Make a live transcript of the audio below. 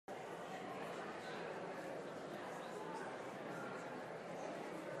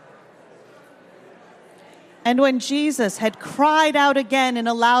And when Jesus had cried out again in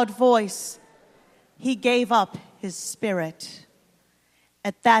a loud voice, he gave up his spirit.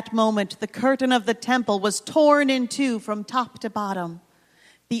 At that moment, the curtain of the temple was torn in two from top to bottom.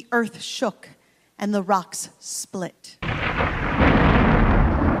 The earth shook and the rocks split.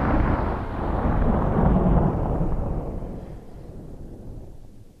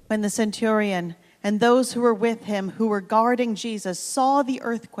 When the centurion and those who were with him, who were guarding Jesus, saw the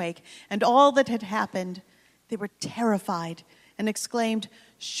earthquake and all that had happened, they were terrified and exclaimed,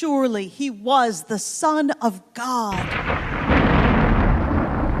 "Surely he was the Son of God."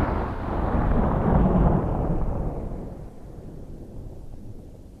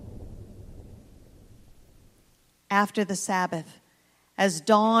 After the Sabbath, as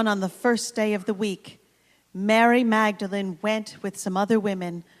dawn on the first day of the week, Mary Magdalene went with some other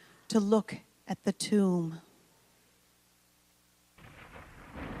women to look at the tomb.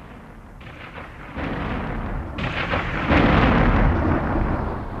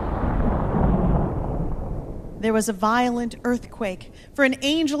 There was a violent earthquake, for an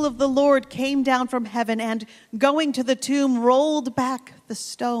angel of the Lord came down from heaven and, going to the tomb, rolled back the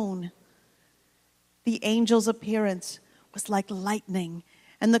stone. The angel's appearance was like lightning,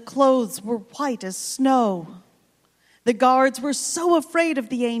 and the clothes were white as snow. The guards were so afraid of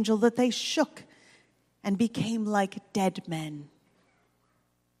the angel that they shook and became like dead men.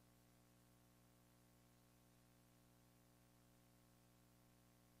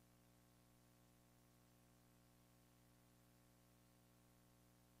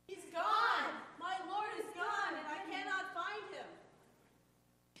 He's gone! My Lord is gone, and I cannot find him.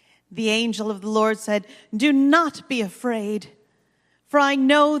 The angel of the Lord said, "Do not be afraid, for I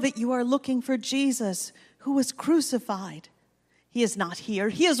know that you are looking for Jesus, who was crucified. He is not here.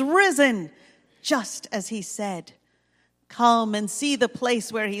 He is risen, just as he said. Come and see the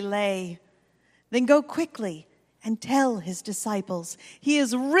place where he lay. Then go quickly and tell his disciples, he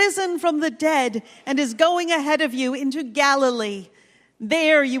is risen from the dead and is going ahead of you into Galilee.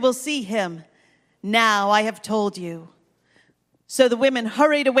 There you will see him. Now I have told you." So the women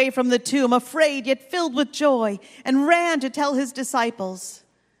hurried away from the tomb, afraid yet filled with joy, and ran to tell his disciples.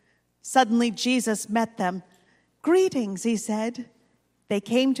 Suddenly Jesus met them. "Greetings," he said. They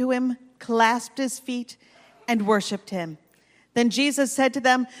came to him, clasped his feet, and worshiped him. Then Jesus said to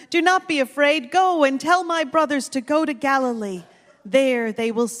them, "Do not be afraid. Go and tell my brothers to go to Galilee. There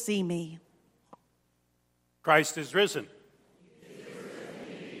they will see me." Christ is risen.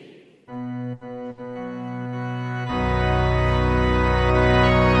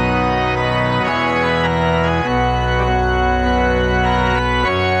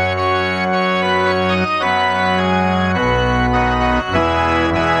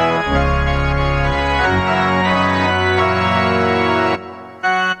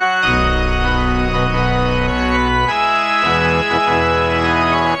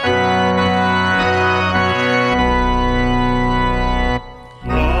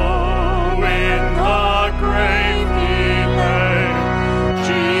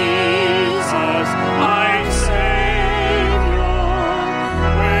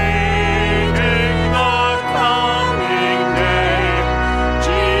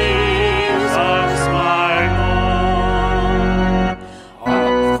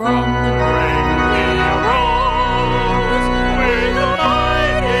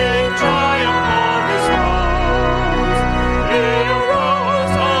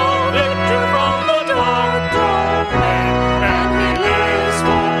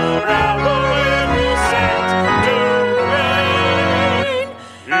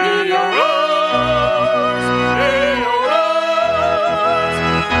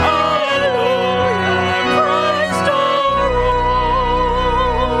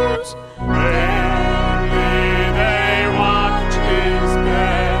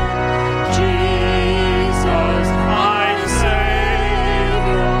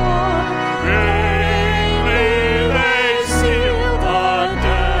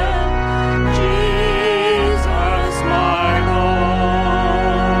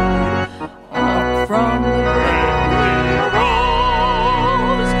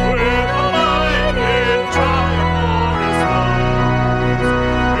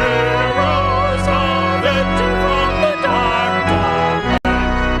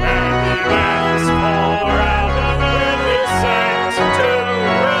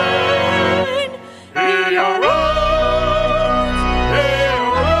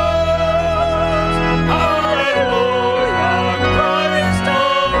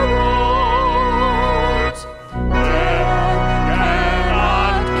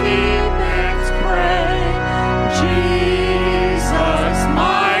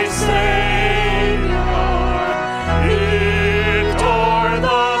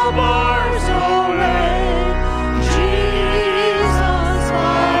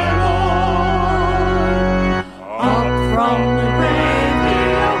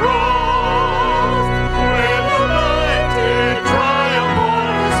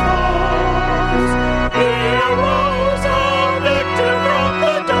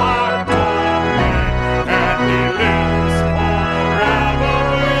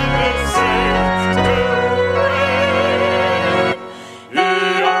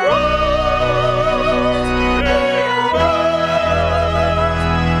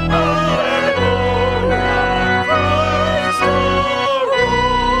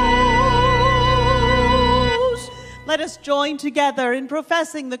 join together in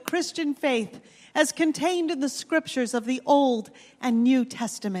professing the Christian faith as contained in the scriptures of the Old and New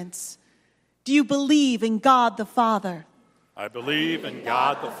Testaments? Do you believe in God the Father? I believe in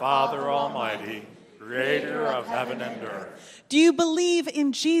God the Father Almighty, creator of heaven and earth. Do you believe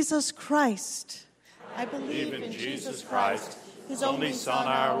in Jesus Christ? I believe in Jesus Christ, his only Son,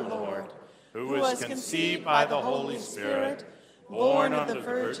 our Lord, who was conceived by the Holy Spirit, born of the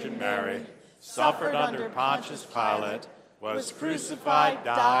Virgin Mary, suffered under Pontius Pilate, was crucified,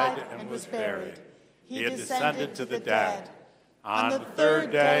 died, and was buried. He descended to the dead. On the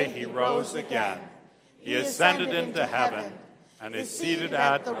third day he rose again. He ascended into heaven and is seated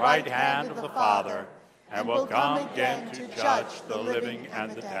at the right hand of the Father, and will come again to judge the living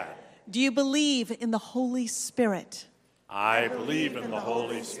and the dead. Do you believe in the Holy Spirit? I believe in the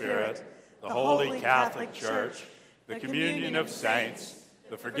Holy Spirit, the Holy Catholic Church, the communion of saints,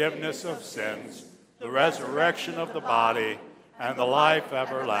 the forgiveness of sins, the resurrection of the body, and the life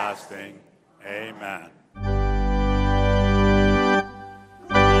everlasting. Amen.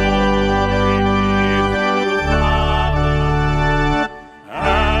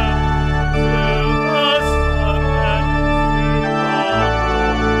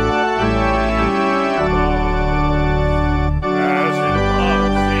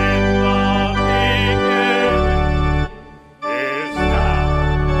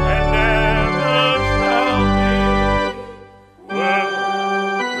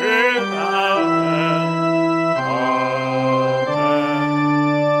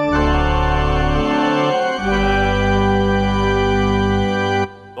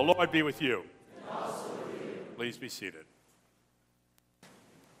 Be with you. Please be seated.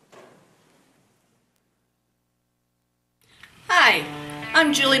 Hi,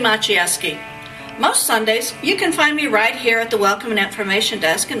 I'm Julie Maciejewski. Most Sundays, you can find me right here at the Welcome and Information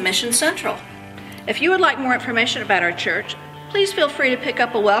Desk in Mission Central. If you would like more information about our church, please feel free to pick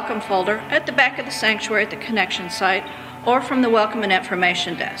up a welcome folder at the back of the sanctuary at the Connection site or from the Welcome and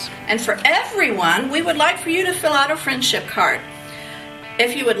Information Desk. And for everyone, we would like for you to fill out a friendship card.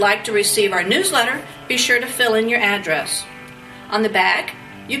 If you would like to receive our newsletter, be sure to fill in your address. On the back,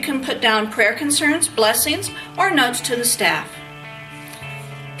 you can put down prayer concerns, blessings, or notes to the staff.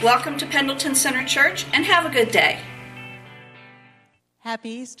 Welcome to Pendleton Center Church, and have a good day. Happy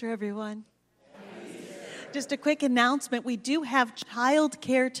Easter, everyone. Just a quick announcement. We do have child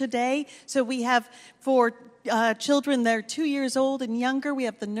care today. So we have for children that are 2 years old and younger, we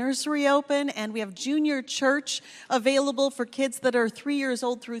have the nursery open, and we have junior church available for kids that are 3 years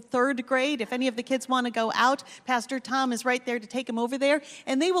old through third grade. If any of the kids want to go out, Pastor Tom is right there to take them over there,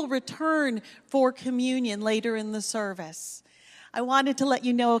 and they will return for communion later in the service. I wanted to let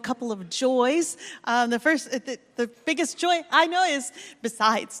you know a couple of joys. The biggest joy I know is,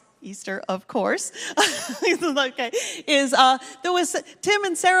 besides Easter, of course, okay, is there was Tim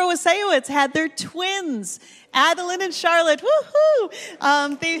and Sarah Wasewicz had their twins, Adeline and Charlotte.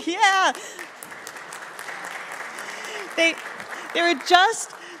 Woohoo! They were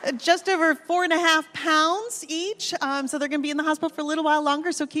just over 4.5 pounds each, so they're going to be in the hospital for a little while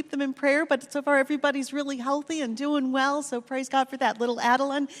longer, so keep them in prayer. But so far, everybody's really healthy and doing well, so praise God for that. Little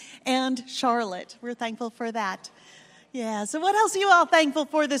Adeline and Charlotte. We're thankful for that. Yeah, so what else are you all thankful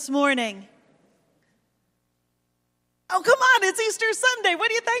for this morning? Oh, come on, it's Easter Sunday. What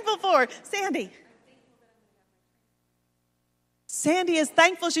are you thankful for? Sandy. Sandy is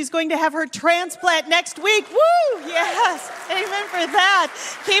thankful she's going to have her transplant next week. Woo! Yes, amen for that.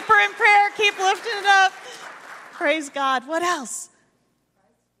 Keep her in prayer. Keep lifting it up. Praise God. What else?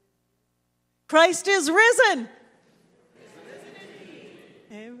 Christ is risen.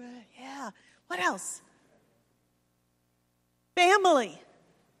 Amen. Yeah. What else? Family.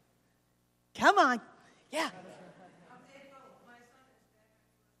 Come on. Yeah.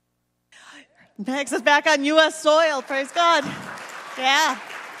 Max is back on U.S. soil. Praise God. Yeah.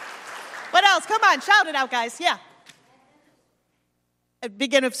 What else? Come on. Shout it out, guys. Yeah. At the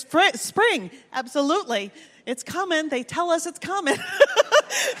beginning of spring. Absolutely. It's coming. They tell us it's coming.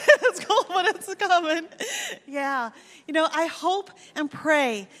 It's cool, but it's coming. Yeah. You know, I hope and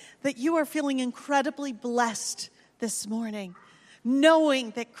pray that you are feeling incredibly blessed this morning,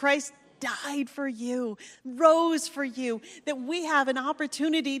 knowing that Christ died for you, rose for you, that we have an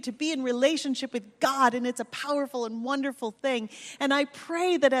opportunity to be in relationship with God, and it's a powerful and wonderful thing. And I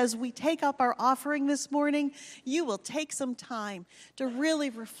pray that as we take up our offering this morning, you will take some time to really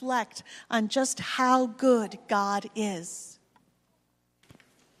reflect on just how good God is.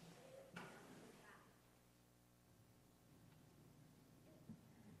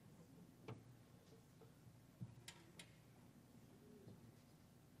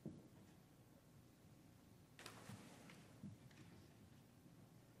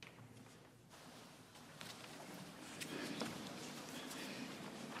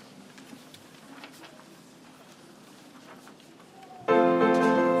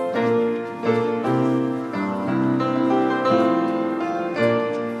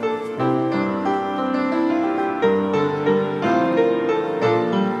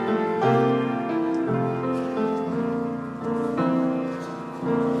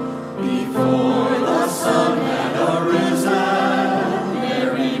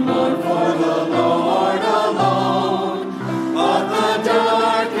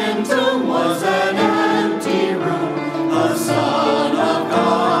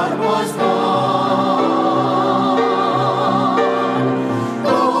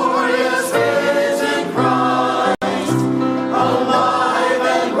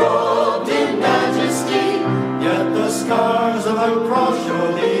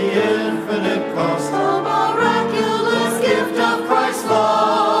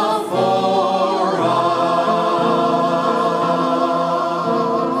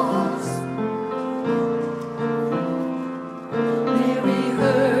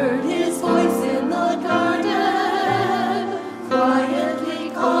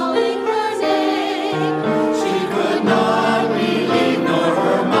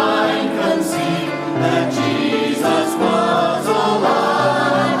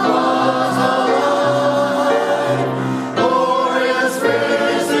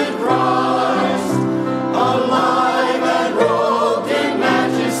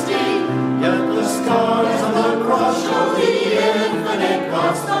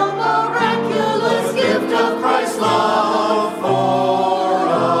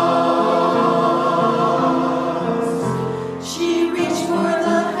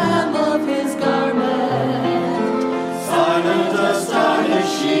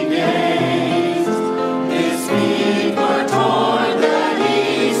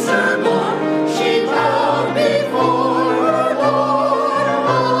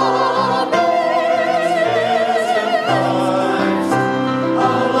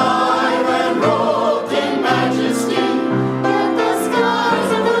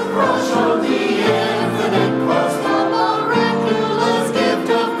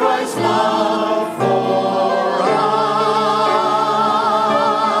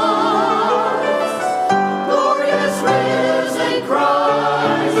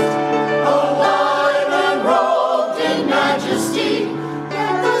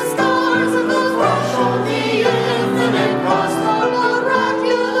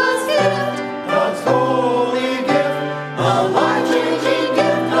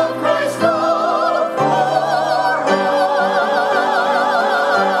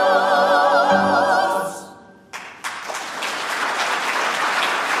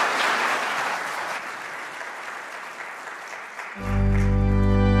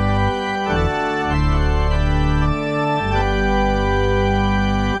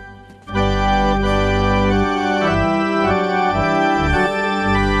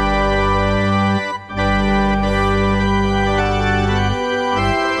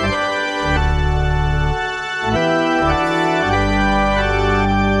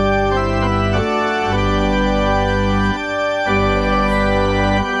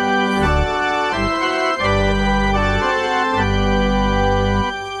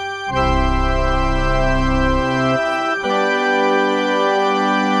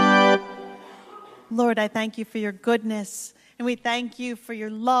 Lord, I thank you for your goodness, and we thank you for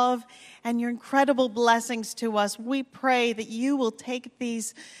your love and your incredible blessings to us. We pray that you will take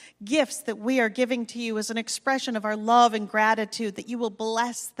these gifts that we are giving to you as an expression of our love and gratitude, that you will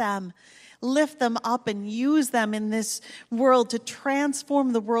bless them, lift them up, and use them in this world to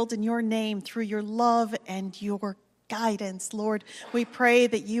transform the world in your name through your love and your guidance. Lord, we pray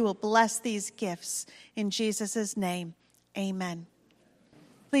that you will bless these gifts. In Jesus' name, amen.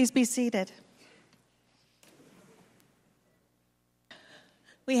 Please be seated.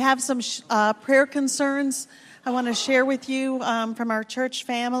 We have some prayer concerns I want to share with you from our church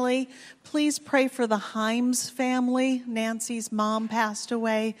family. Please pray for the Himes family. Nancy's mom passed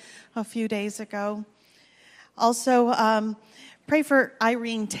away a few days ago. Also, pray for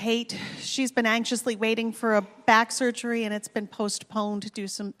Irene Tate. She's been anxiously waiting for a back surgery, and it's been postponed due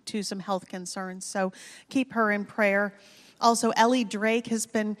to some health concerns. So keep her in prayer. Also, Ellie Drake has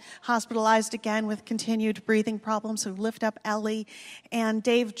been hospitalized again with continued breathing problems, so lift up Ellie. And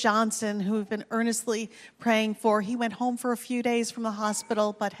Dave Johnson, who we've been earnestly praying for. He went home for a few days from the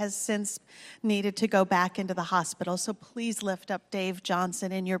hospital, but has since needed to go back into the hospital. So please lift up Dave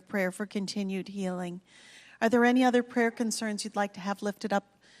Johnson in your prayer for continued healing. Are there any other prayer concerns you'd like to have lifted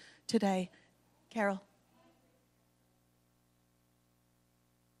up today? Carol?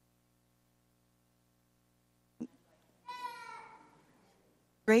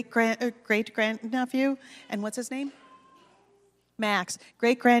 Great-grandnephew, and what's his name? Max.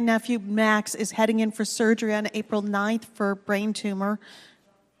 Great-grandnephew Max is heading in for surgery on April 9th for a brain tumor.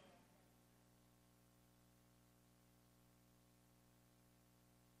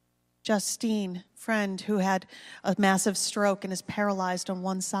 Justine, friend who had a massive stroke and is paralyzed on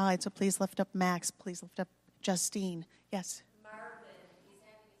one side, so please lift up Max. Please lift up Justine. Yes?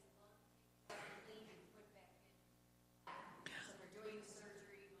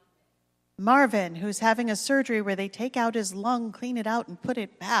 Marvin, who's having a surgery where they take out his lung, clean it out, and put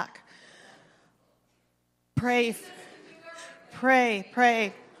it back. Pray.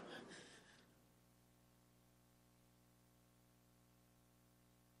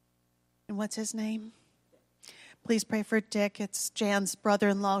 And what's his name? Please pray for Dick. It's Jan's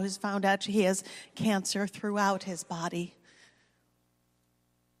brother-in-law who's found out he has cancer throughout his body.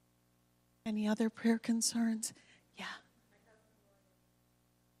 Any other prayer concerns? Yeah.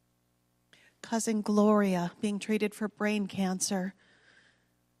 Cousin Gloria being treated for brain cancer.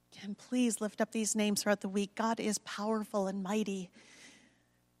 And please lift up these names throughout the week. God is powerful and mighty.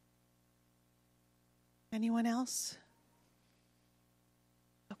 Anyone else?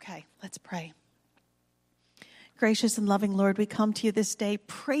 Okay, let's pray. Gracious and loving Lord, we come to you this day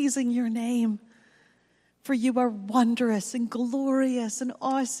praising your name. For you are wondrous and glorious and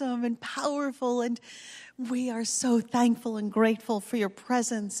awesome and powerful, and we are so thankful and grateful for your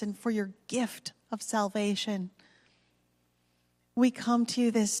presence and for your gift of salvation. We come to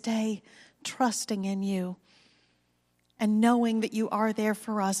you this day trusting in you and knowing that you are there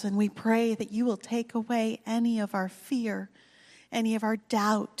for us, and we pray that you will take away any of our fear, any of our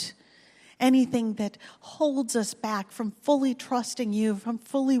doubt, anything that holds us back from fully trusting you, from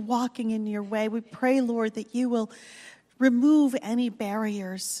fully walking in your way. We pray, Lord, that you will remove any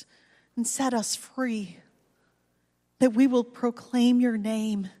barriers and set us free, that we will proclaim your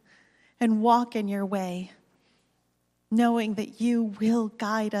name and walk in your way, knowing that you will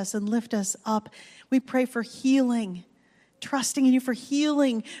guide us and lift us up. We pray for healing, trusting in you for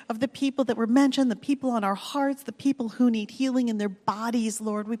healing of the people that were mentioned, the people on our hearts, the people who need healing in their bodies,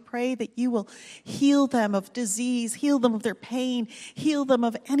 Lord. We pray that you will heal them of disease, heal them of their pain, heal them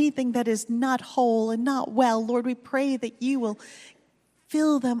of anything that is not whole and not well. Lord, we pray that you will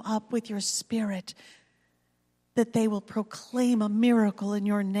fill them up with your Spirit, that they will proclaim a miracle in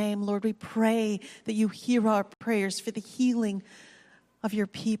your name. Lord, we pray that you hear our prayers for the healing of your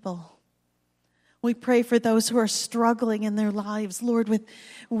people. We pray for those who are struggling in their lives, Lord,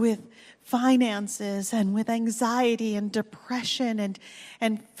 with finances and with anxiety and depression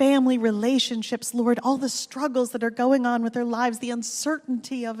and family relationships, Lord, all the struggles that are going on with their lives, the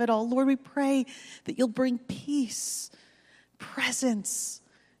uncertainty of it all. Lord, we pray that you'll bring peace, presence,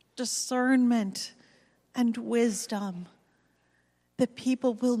 discernment, and wisdom. That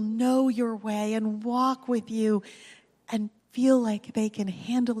people will know your way and walk with you and feel like they can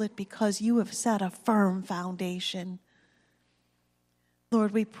handle it because you have set a firm foundation.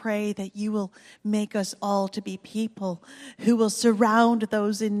 Lord, we pray that you will make us all to be people who will surround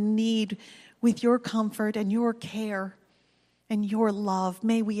those in need with your comfort and your care and your love.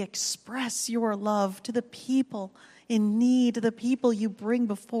 May we express your love to the people in need, the people you bring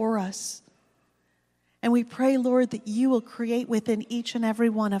before us. And we pray, Lord, that you will create within each and every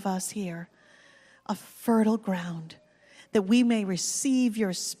one of us here a fertile ground, that we may receive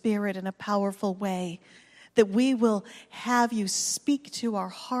your Spirit in a powerful way, that we will have you speak to our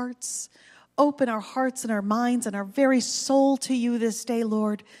hearts, open our hearts and our minds and our very soul to you this day,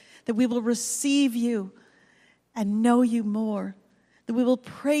 Lord, that we will receive you and know you more, that we will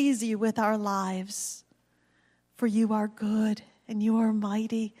praise you with our lives. For you are good and you are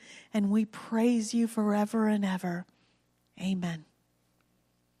mighty, and we praise you forever and ever. Amen.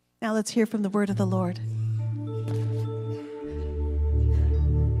 Now let's hear from the word of the Lord.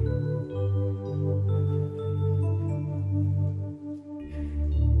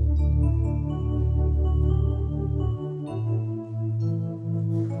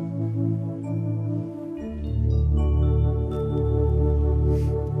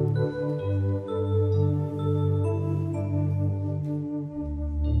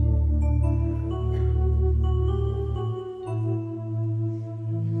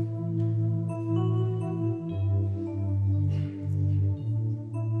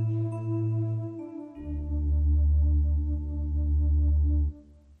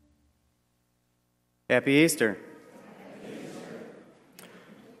 Happy Easter.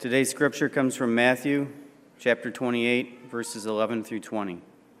 Today's scripture comes from Matthew chapter 28, verses 11 through 20.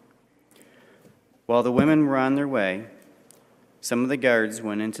 While the women were on their way, some of the guards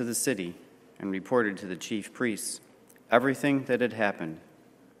went into the city and reported to the chief priests everything that had happened.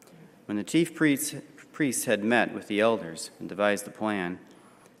 When the chief priests had met with the elders and devised a plan,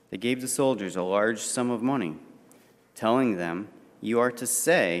 they gave the soldiers a large sum of money, telling them, "You are to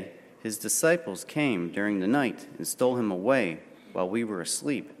say, his disciples came during the night and stole him away while we were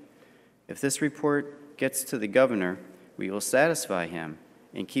asleep. If this report gets to the governor, we will satisfy him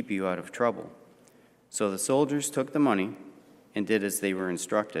and keep you out of trouble." So the soldiers took the money and did as they were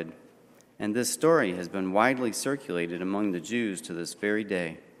instructed. And this story has been widely circulated among the Jews to this very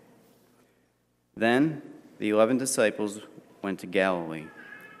day. Then the 11 disciples went to Galilee,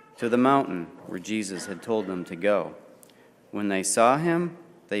 to the mountain where Jesus had told them to go. When they saw him,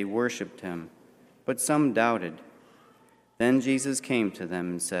 they worshipped him, but some doubted. Then Jesus came to them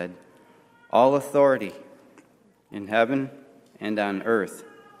and said, "All authority in heaven and on earth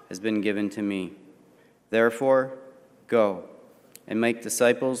has been given to me. Therefore, go and make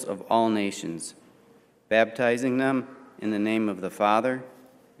disciples of all nations, baptizing them in the name of the Father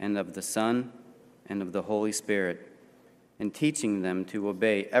and of the Son and of the Holy Spirit, and teaching them to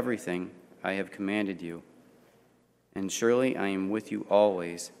obey everything I have commanded you. And surely I am with you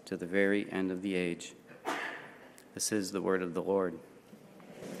always to the very end of the age." This is the word of the Lord.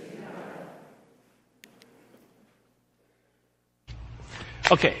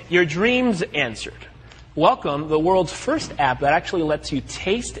 Okay, your dreams answered. Welcome, the world's first app that actually lets you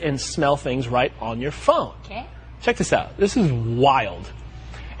taste and smell things right on your phone. Okay. Check this out. This is wild.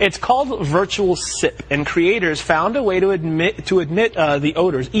 It's called Virtual Sip, and creators found a way to emit the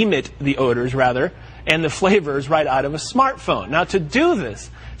odors, and the flavors right out of a smartphone. Now, to do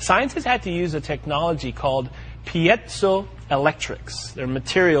this, scientists had to use a technology called piezoelectrics. They're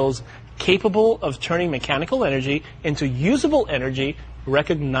materials capable of turning mechanical energy into usable energy,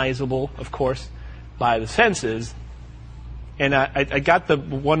 recognizable, of course, by the senses. And I got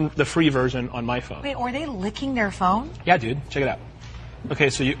the free version on my phone. Wait, are they licking their phone? Yeah, dude, check it out.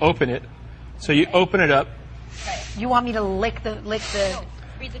 Okay, so you open it. So you open it up. You want me to lick the? No,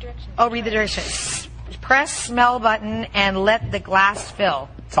 read the directions. Oh, read the directions. Press smell button and let the glass fill.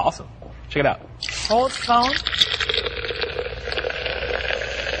 It's awesome. Check it out. Hold phone.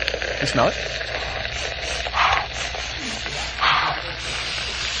 You smell it?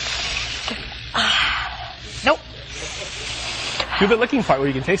 Nope. Do the licking part where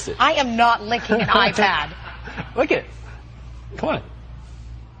you can taste it. I am not licking an iPad. Lick it. Come on.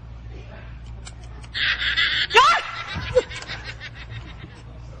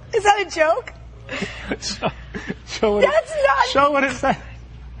 Is that a joke? Show what That's not. Show what it says.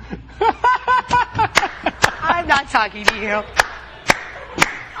 I'm not talking to you.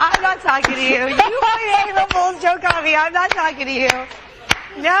 I'm not talking to you. You played April Fool's joke on me. I'm not talking to you.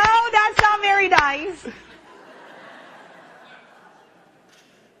 No, that's not very nice.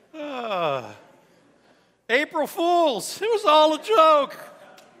 April Fools. It was all a joke.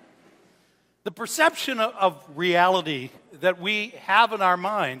 The perception of reality that we have in our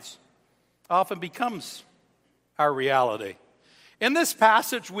minds often becomes our reality. In this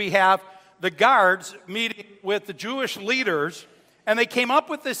passage, we have the guards meeting with the Jewish leaders, and they came up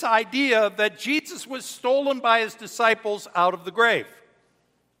with this idea that Jesus was stolen by his disciples out of the grave.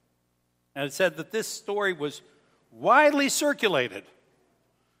 And it said that this story was widely circulated.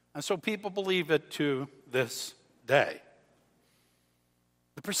 And so people believe it to this day.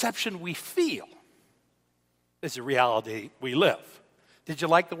 The perception we feel is the reality we live. Did you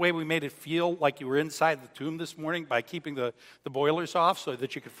like the way we made it feel like you were inside the tomb this morning by keeping the boilers off so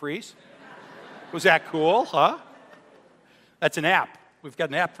that you could freeze? Was that cool, huh? That's an app. We've got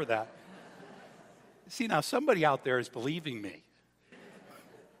an app for that. See, now somebody out there is believing me.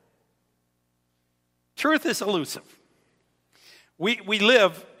 Truth is elusive. We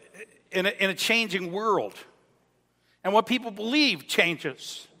live in a changing world. And what people believe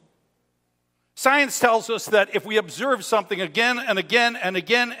changes. Science tells us that if we observe something again and again and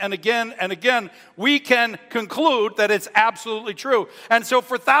again and again and again, we can conclude that it's absolutely true. And so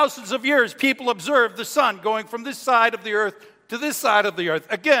for thousands of years, people observed the sun going from this side of the earth to this side of the earth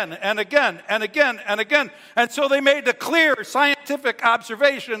again and again and again and again. And so they made the clear scientific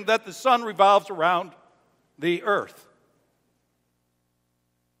observation that the sun revolves around the earth.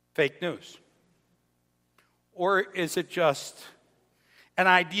 Fake news. Or is it just an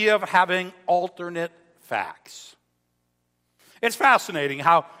idea of having alternate facts? It's fascinating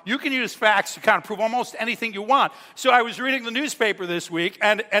how you can use facts to kind of prove almost anything you want. So I was reading the newspaper this week,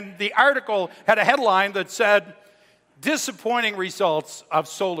 and the article had a headline that said, "Disappointing results of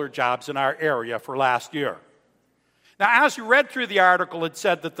solar jobs in our area for last year." Now, as you read through the article, it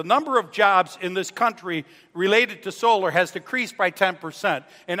said that the number of jobs in this country related to solar has decreased by 10%.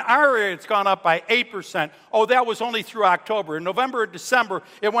 In our area, it's gone up by 8%. Oh, that was only through October. In November and December,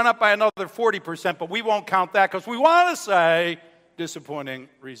 it went up by another 40%, but we won't count that because we want to say disappointing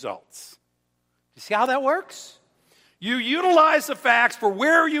results. You see how that works? You utilize the facts for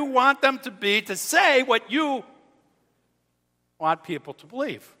where you want them to be to say what you want people to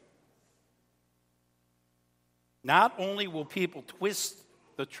believe. Not only will people twist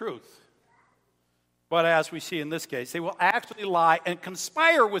the truth, but as we see in this case, they will actually lie and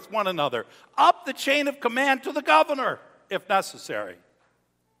conspire with one another up the chain of command to the governor, if necessary.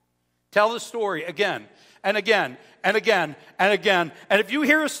 Tell the story again and again and again and again. And if you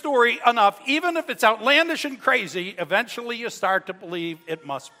hear a story enough, even if it's outlandish and crazy, eventually you start to believe it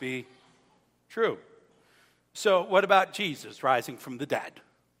must be true. So what about Jesus rising from the dead?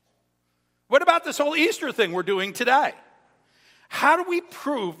 What about this whole Easter thing we're doing today? How do we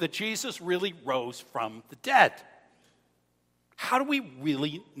prove that Jesus really rose from the dead? How do we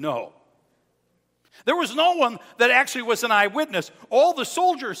really know? There was no one that actually was an eyewitness. All the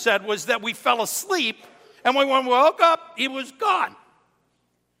soldiers said was that we fell asleep, and when we woke up, he was gone.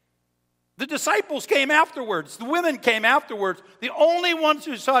 The disciples came afterwards. The women came afterwards. The only ones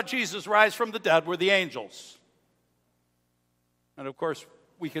who saw Jesus rise from the dead were the angels. And of course,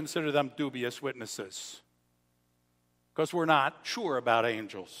 we consider them dubious witnesses because we're not sure about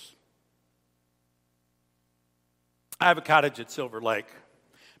angels. I have a cottage at Silver Lake.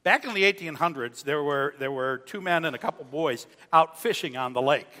 Back in the 1800s, there were two men and a couple boys out fishing on the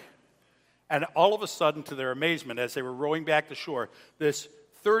lake. And all of a sudden, to their amazement, as they were rowing back to shore, this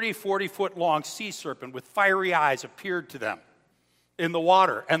 30, 40-foot long sea serpent with fiery eyes appeared to them in the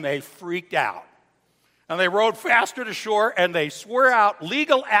water, and they freaked out. And they rowed faster to shore, and they swore out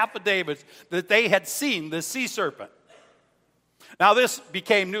legal affidavits that they had seen this sea serpent. Now, this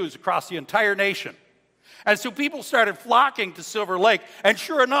became news across the entire nation. And so people started flocking to Silver Lake. And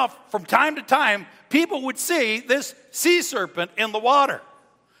sure enough, from time to time, people would see this sea serpent in the water.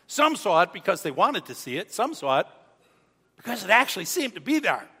 Some saw it because they wanted to see it. Some saw it because it actually seemed to be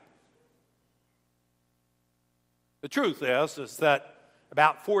there. The truth is that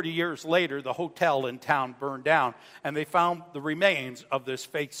about 40 years later, the hotel in town burned down, and they found the remains of this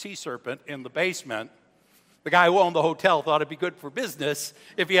fake sea serpent in the basement. The guy who owned the hotel thought it'd be good for business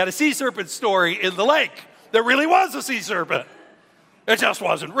if he had a sea serpent story in the lake. There really was a sea serpent. It just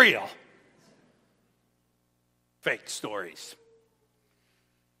wasn't real. Fake stories.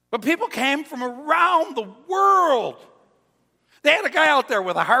 But people came from around the world. They had a guy out there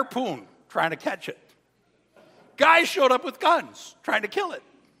with a harpoon trying to catch it. Guys showed up with guns trying to kill it.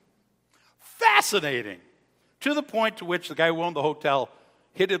 Fascinating. To the point to which the guy who owned the hotel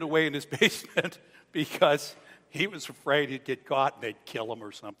hid it away in his basement because he was afraid he'd get caught and they'd kill him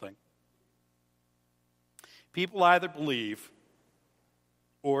or something. People either believe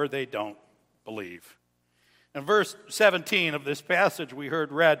or they don't believe. In verse 17 of this passage we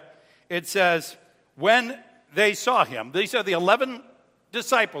heard read, it says, when they saw him, these are the 11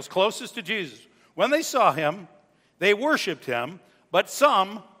 disciples closest to Jesus. When they saw him, they worshiped him, but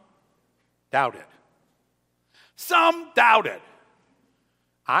some doubted. Some doubted.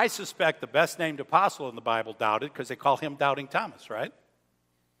 I suspect the best named apostle in the Bible doubted because they call him Doubting Thomas, right?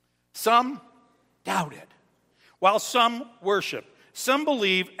 Some doubted. While some worship. Some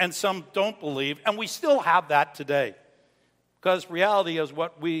believe and some don't believe, and we still have that today because reality is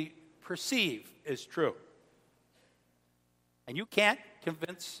what we perceive is true. And you can't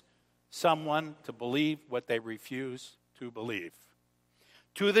convince someone to believe what they refuse to believe.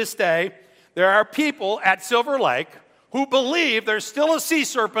 To this day, there are people at Silver Lake who believe there's still a sea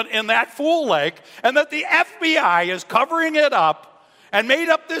serpent in that fool lake and that the FBI is covering it up and made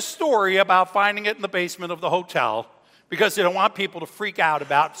up this story about finding it in the basement of the hotel because they don't want people to freak out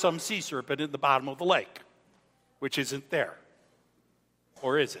about some sea serpent in the bottom of the lake, which isn't there.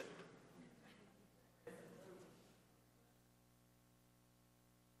 Or is it?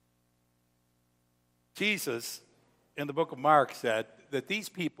 Jesus, in the book of Mark, said that these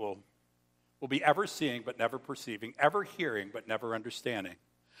people will be ever seeing but never perceiving, ever hearing but never understanding.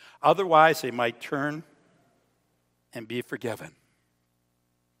 Otherwise, they might turn and be forgiven.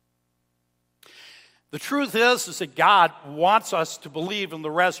 The truth is that God wants us to believe in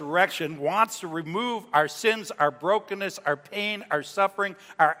the resurrection, wants to remove our sins, our brokenness, our pain, our suffering,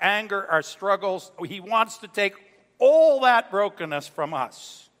 our anger, our struggles. He wants to take all that brokenness from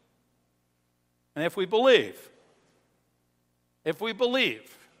us. And if we believe in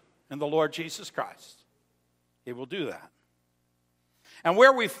the Lord Jesus Christ, He will do that. And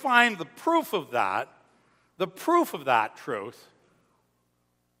where we find the proof of that truth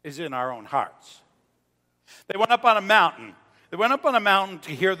is in our own hearts. They went up on a mountain. They went up on a mountain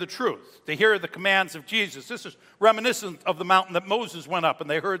to hear the truth, to hear the commands of Jesus. This is reminiscent of the mountain that Moses went up and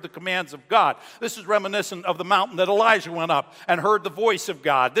they heard the commands of God. This is reminiscent of the mountain that Elijah went up and heard the voice of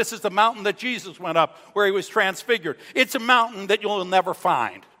God. This is the mountain that Jesus went up where He was transfigured. It's a mountain that you'll never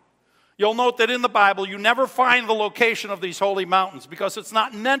find. You'll note that in the Bible, you never find the location of these holy mountains because it's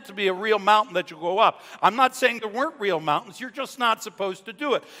not meant to be a real mountain that you go up. I'm not saying there weren't real mountains. You're just not supposed to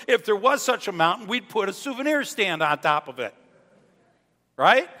do it. If there was such a mountain, we'd put a souvenir stand on top of it.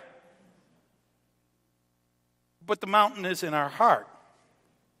 Right? But the mountain is in our heart.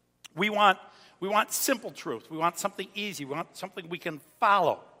 We want simple truth. We want something easy. We want something we can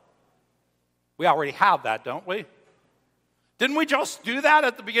follow. We already have that, don't we? Didn't we just do that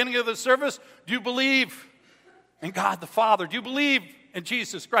at the beginning of the service? Do you believe in God the Father? Do you believe in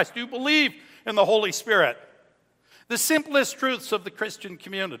Jesus Christ? Do you believe in the Holy Spirit? The simplest truths of the Christian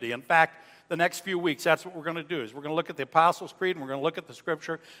community. In fact, the next few weeks, that's what we're going to do, is we're going to look at the Apostles' Creed and we're going to look at the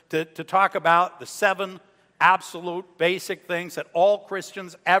Scripture to talk about the 7 absolute basic things that all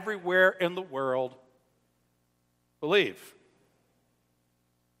Christians everywhere in the world believe.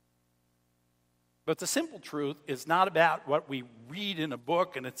 But the simple truth is not about what we read in a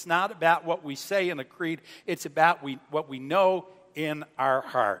book, and it's not about what we say in a creed. It's about what we know in our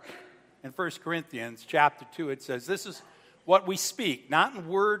heart. In 1 Corinthians chapter 2, it says, this is what we speak, not in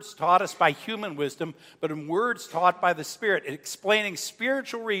words taught us by human wisdom, but in words taught by the Spirit, explaining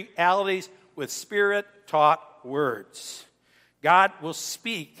spiritual realities with Spirit-taught words. God will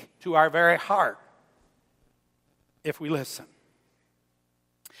speak to our very heart if we listen.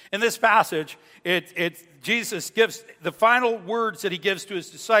 In this passage, Jesus gives the final words that He gives to His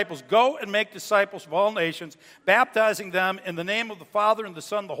disciples. Go and make disciples of all nations, baptizing them in the name of the Father and the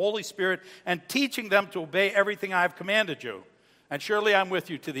Son and the Holy Spirit, and teaching them to obey everything I have commanded you. And surely I'm with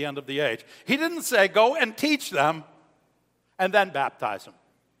you to the end of the age. He didn't say, go and teach them and then baptize them.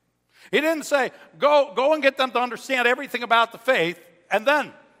 He didn't say, go and get them to understand everything about the faith and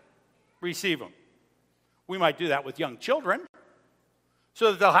then receive them. We might do that with young children, so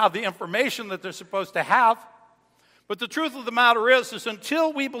that they'll have the information that they're supposed to have. But the truth of the matter is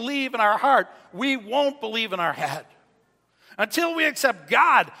until we believe in our heart, we won't believe in our head. Until we accept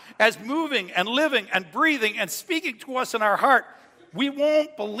God as moving and living and breathing and speaking to us in our heart, we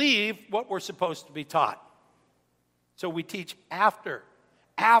won't believe what we're supposed to be taught. So we teach after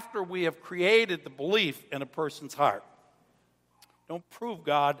we have created the belief in a person's heart. Don't prove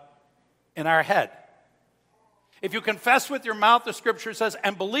God in our head. If you confess with your mouth, the Scripture says,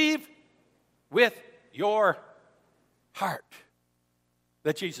 and believe with your heart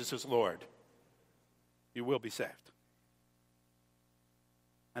that Jesus is Lord, you will be saved.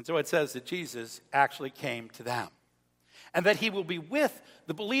 And so it says that Jesus actually came to them, and that He will be with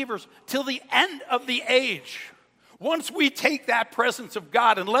the believers till the end of the age. Once we take that presence of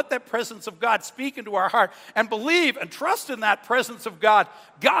God and let that presence of God speak into our heart and believe and trust in that presence of God,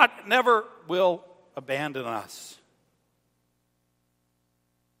 God never will abandon us.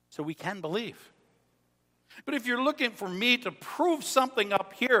 So we can believe. But if you're looking for me to prove something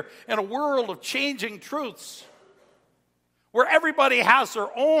up here in a world of changing truths, where everybody has their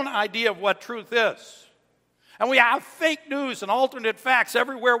own idea of what truth is, and we have fake news and alternate facts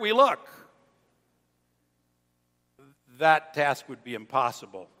everywhere we look, that task would be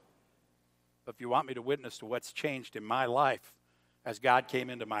impossible. But if you want me to witness to what's changed in my life as God came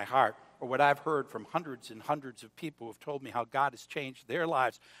into my heart, or what I've heard from hundreds and hundreds of people who have told me how God has changed their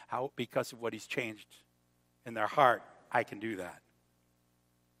lives, how because of what he's changed in their heart, I can do that.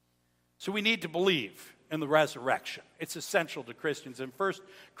 So we need to believe in the resurrection. It's essential to Christians. In 1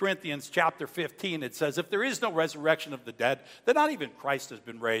 Corinthians chapter 15, it says, if there is no resurrection of the dead, then not even Christ has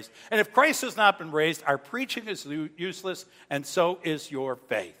been raised. And if Christ has not been raised, our preaching is useless, and so is your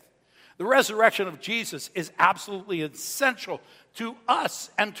faith. The resurrection of Jesus is absolutely essential to us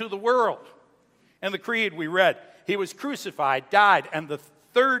and to the world. In the creed we read, he was crucified, died, and the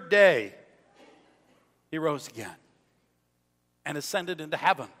third day he rose again and ascended into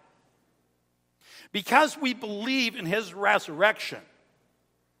heaven. Because we believe in his resurrection,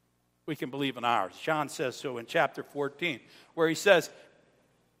 we can believe in ours. John says so in chapter 14, where he says,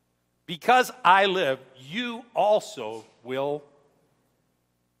 because I live, you also will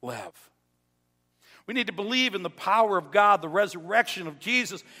live. We need to believe in the power of God. The resurrection of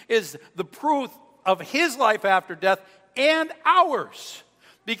Jesus is the proof of his life after death and ours.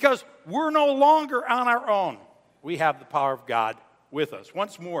 Because we're no longer on our own. We have the power of God with us.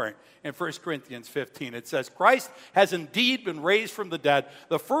 Once more, in 1 Corinthians 15, it says, Christ has indeed been raised from the dead,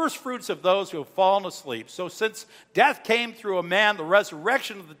 the first fruits of those who have fallen asleep. So since death came through a man, the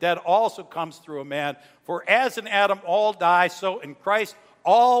resurrection of the dead also comes through a man. For as in Adam all die, so in Christ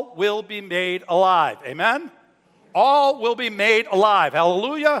all will be made alive. Amen? All will be made alive.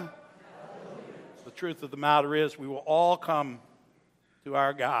 Hallelujah? Hallelujah. The truth of the matter is we will all come to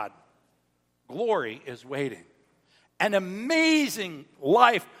our God. Glory is waiting. An amazing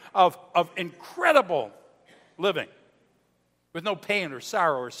life of incredible living with no pain or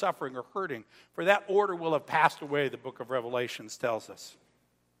sorrow or suffering or hurting. For that order will have passed away, the book of Revelations tells us.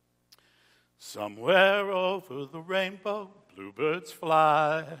 Somewhere over the rainbow, bluebirds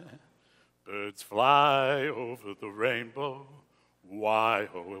fly. Birds fly over the rainbow. Why,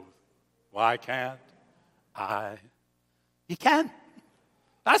 oh, why can't I? You can.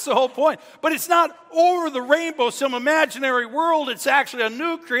 That's the whole point. But it's not over the rainbow, some imaginary world. It's actually a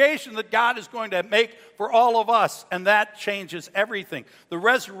new creation that God is going to make for all of us. And that changes everything. The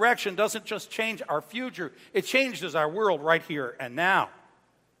resurrection doesn't just change our future. It changes our world right here and now.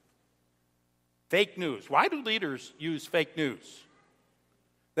 Fake news. Why do leaders use fake news?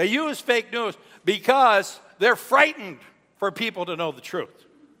 They use fake news because they're frightened for people to know the truth.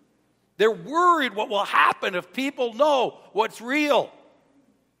 They're worried what will happen if people know what's real.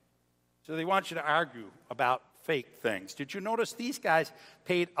 So they want you to argue about fake things. Did you notice these guys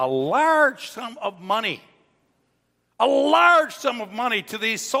paid a large sum of money to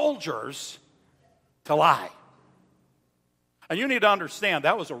these soldiers to lie? And you need to understand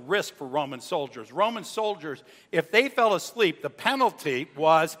that was a risk for Roman soldiers. Roman soldiers, if they fell asleep, the penalty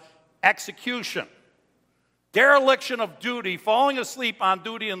was execution. Dereliction of duty, falling asleep on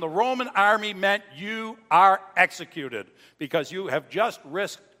duty in the Roman army meant you are executed because you have just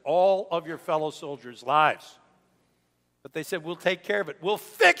risked all of your fellow soldiers' lives. But they said, we'll take care of it. We'll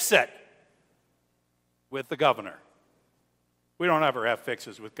fix it with the governor. We don't ever have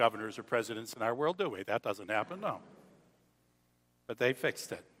fixes with governors or presidents in our world, do we? That doesn't happen, no. But they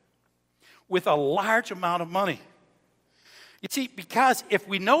fixed it with a large amount of money. You see, because if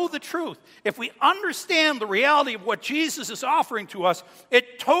we know the truth, if we understand the reality of what Jesus is offering to us,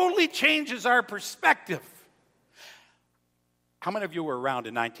 it totally changes our perspective. How many of you were around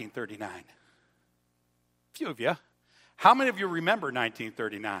in 1939? A few of you. How many of you remember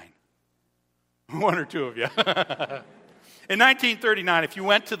 1939? One or two of you. In 1939, if you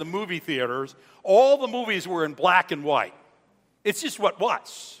went to the movie theaters, all the movies were in black and white. It's just what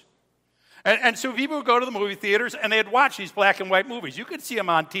was. And so people would go to the movie theaters and they'd watch these black and white movies. You could see them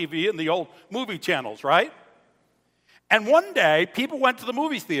on TV in the old movie channels, right? And one day, people went to the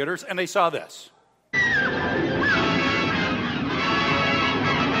movie theaters and they saw this.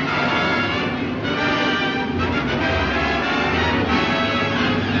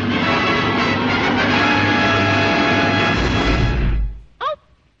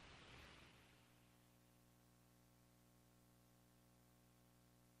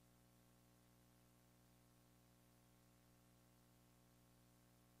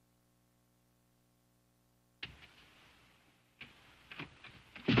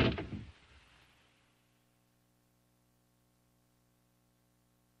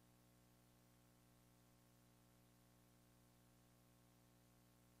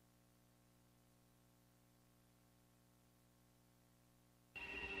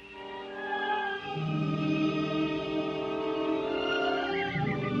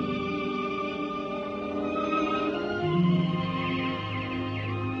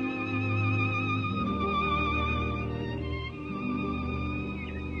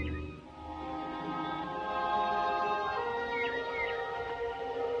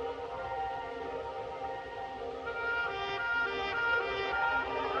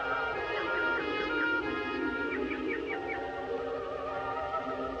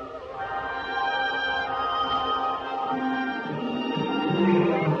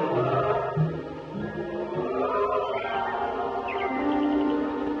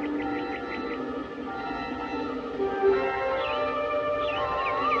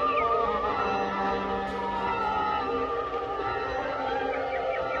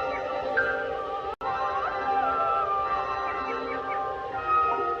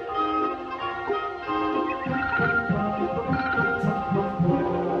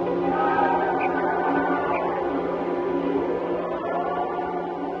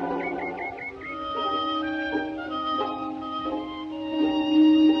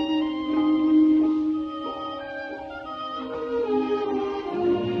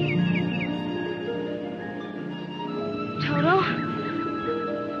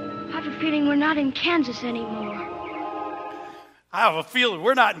 not in Kansas anymore. I have a feeling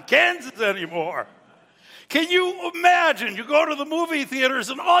we're not in Kansas anymore. Can you imagine? You go to the movie theaters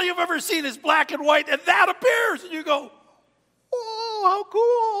and all you've ever seen is black and white, and that appears, and you go, oh, how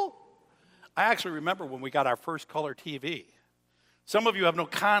cool. I actually remember when we got our first color TV. Some of you have no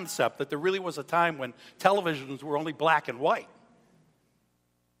concept that there really was a time when televisions were only black and white.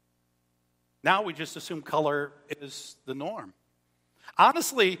 Now we just assume color is the norm.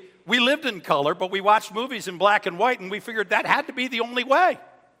 Honestly, we lived in color, but we watched movies in black and white, and we figured that had to be the only way.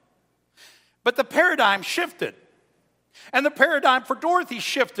 But the paradigm shifted. And the paradigm for Dorothy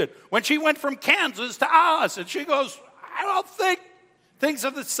shifted when she went from Kansas to Oz. And she goes, I don't think things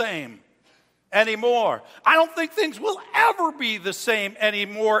are the same anymore. I don't think things will ever be the same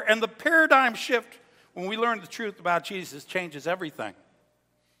anymore. And the paradigm shift, when we learn the truth about Jesus, changes everything.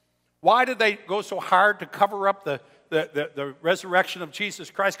 Why did they go so hard to cover up the resurrection of Jesus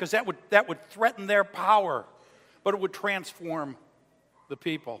Christ? Because that would threaten their power, but it would transform the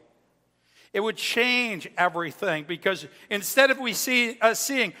people. It would change everything, because instead of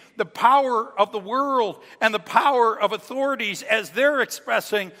seeing the power of the world and the power of authorities as they're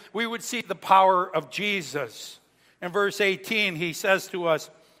expressing, we would see the power of Jesus. In verse 18, he says to us,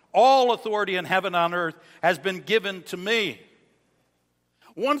 all authority in heaven and on earth has been given to me.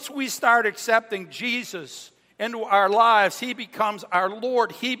 Once we start accepting Jesus into our lives, he becomes our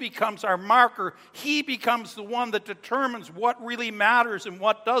Lord. He becomes our marker. He becomes the one that determines what really matters and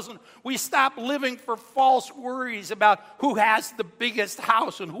what doesn't. We stop living for false worries about who has the biggest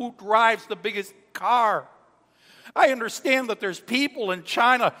house and who drives the biggest car. I understand that there's people in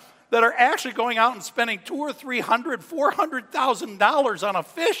China that are actually going out and spending $200,000 or $300,000, $400,000 on a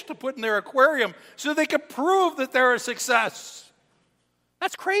fish to put in their aquarium so they can prove that they're a success.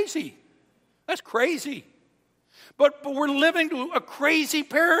 That's crazy. That's crazy. But we're living to a crazy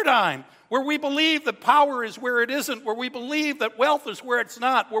paradigm where we believe that power is where it isn't, where we believe that wealth is where it's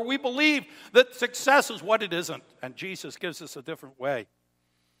not, where we believe that success is what it isn't. And Jesus gives us a different way.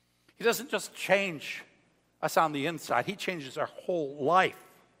 He doesn't just change us on the inside. He changes our whole life.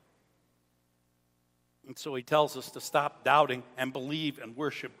 And so he tells us to stop doubting and believe and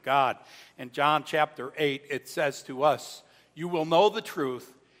worship God. In John chapter 8, it says to us, you will know the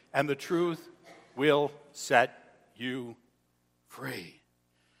truth, and the truth will set you free.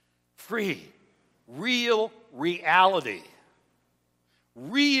 Free. Real reality.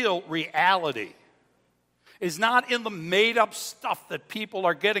 Real reality is not in the made-up stuff that people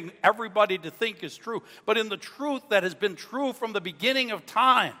are getting everybody to think is true, but in the truth that has been true from the beginning of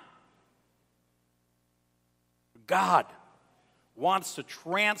time. God wants to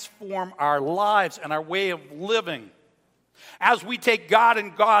transform our lives and our way of living. As we take God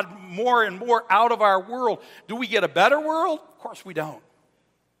and God more and more out of our world, do we get a better world? Of course we don't.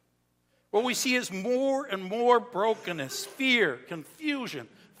 What we see is more and more brokenness, fear, confusion,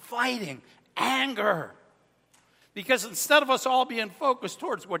 fighting, anger. Because instead of us all being focused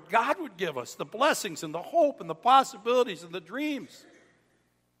towards what God would give us, the blessings and the hope and the possibilities and the dreams,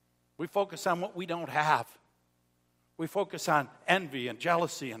 we focus on what we don't have. We focus on envy and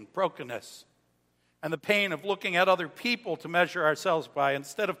jealousy and brokenness and the pain of looking at other people to measure ourselves by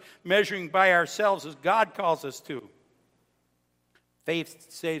instead of measuring by ourselves as God calls us to. Faith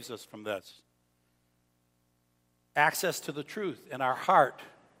saves us from this. Access to the truth in our heart.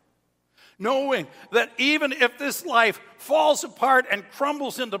 Knowing that even if this life falls apart and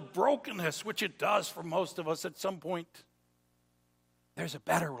crumbles into brokenness, which it does for most of us at some point, there's a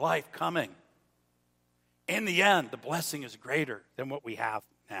better life coming. In the end, the blessing is greater than what we have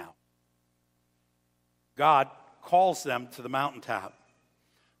now. God calls them to the mountaintop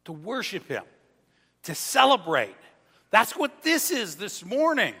to worship him, to celebrate. That's what this is this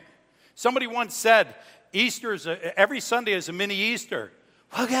morning. Somebody once said, every Sunday is a mini Easter.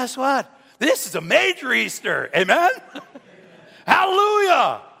 Well, guess what? This is a major Easter. Amen?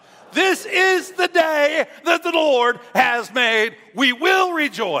 Hallelujah. This is the day that the Lord has made. We will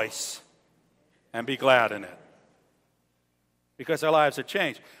rejoice and be glad in it. Because our lives have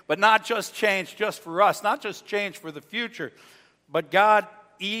changed. But not just changed just for us, not just changed for the future, but God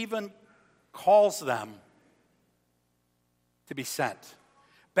even calls them to be sent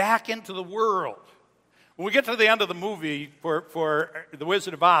back into the world. When we get to the end of the movie for The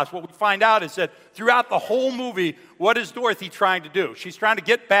Wizard of Oz, what we find out is that throughout the whole movie, what is Dorothy trying to do? She's trying to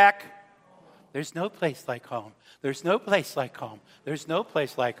get back. There's no place like home. There's no place like home. There's no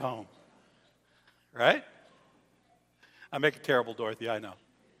place like home. Right? I make a terrible Dorothy, I know.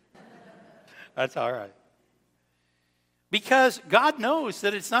 That's all right. Because God knows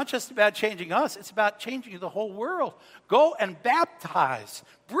that it's not just about changing us, it's about changing the whole world. Go and baptize.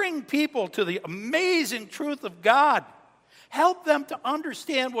 Bring people to the amazing truth of God. Help them to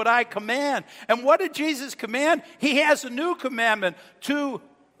understand what I command. And what did Jesus command? He has a new commandment, to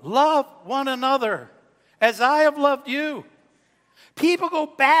love one another as I have loved you. People go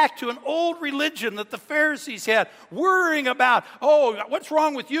back to an old religion that the Pharisees had, worrying about, oh, what's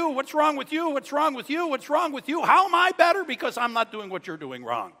wrong with you? What's wrong with you? What's wrong with you? What's wrong with you? How am I better because I'm not doing what you're doing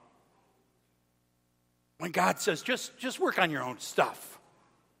wrong? When God says, just work on your own stuff.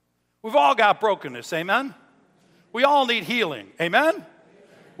 We've all got brokenness, amen? We all need healing, amen?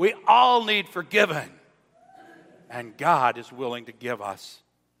 We all need forgiving. And God is willing to give us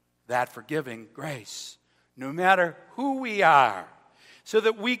that forgiving grace, no matter who we are, so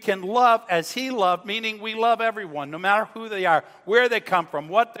that we can love as He loved, meaning we love everyone, no matter who they are, where they come from,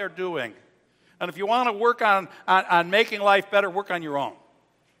 what they're doing. And if you want to work on making life better, work on your own.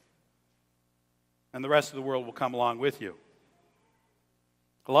 And the rest of the world will come along with you.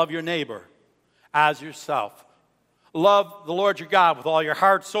 Love your neighbor as yourself. Love the Lord your God with all your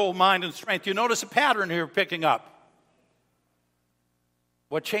heart, soul, mind, and strength. You notice a pattern here picking up.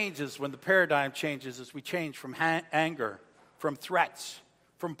 What changes when the paradigm changes is we change from anger, from threats,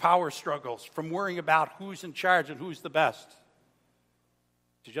 from power struggles, from worrying about who's in charge and who's the best,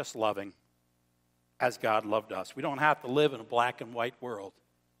 to just loving as God loved us. We don't have to live in a black and white world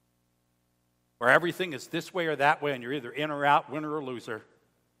where everything is this way or that way and you're either in or out, winner or loser.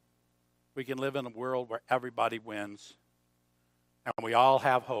 We can live in a world where everybody wins and we all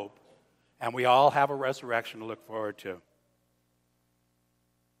have hope and we all have a resurrection to look forward to.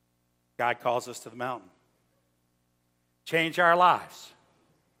 God calls us to the mountain. Change our lives.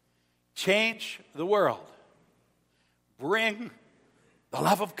 Change the world. Bring the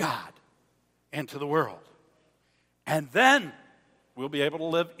love of God into the world. And then we'll be able to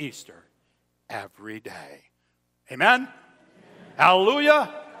live Easter every day. Amen?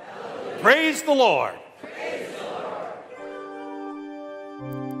 Hallelujah. Hallelujah. Praise the Lord. Praise the Lord.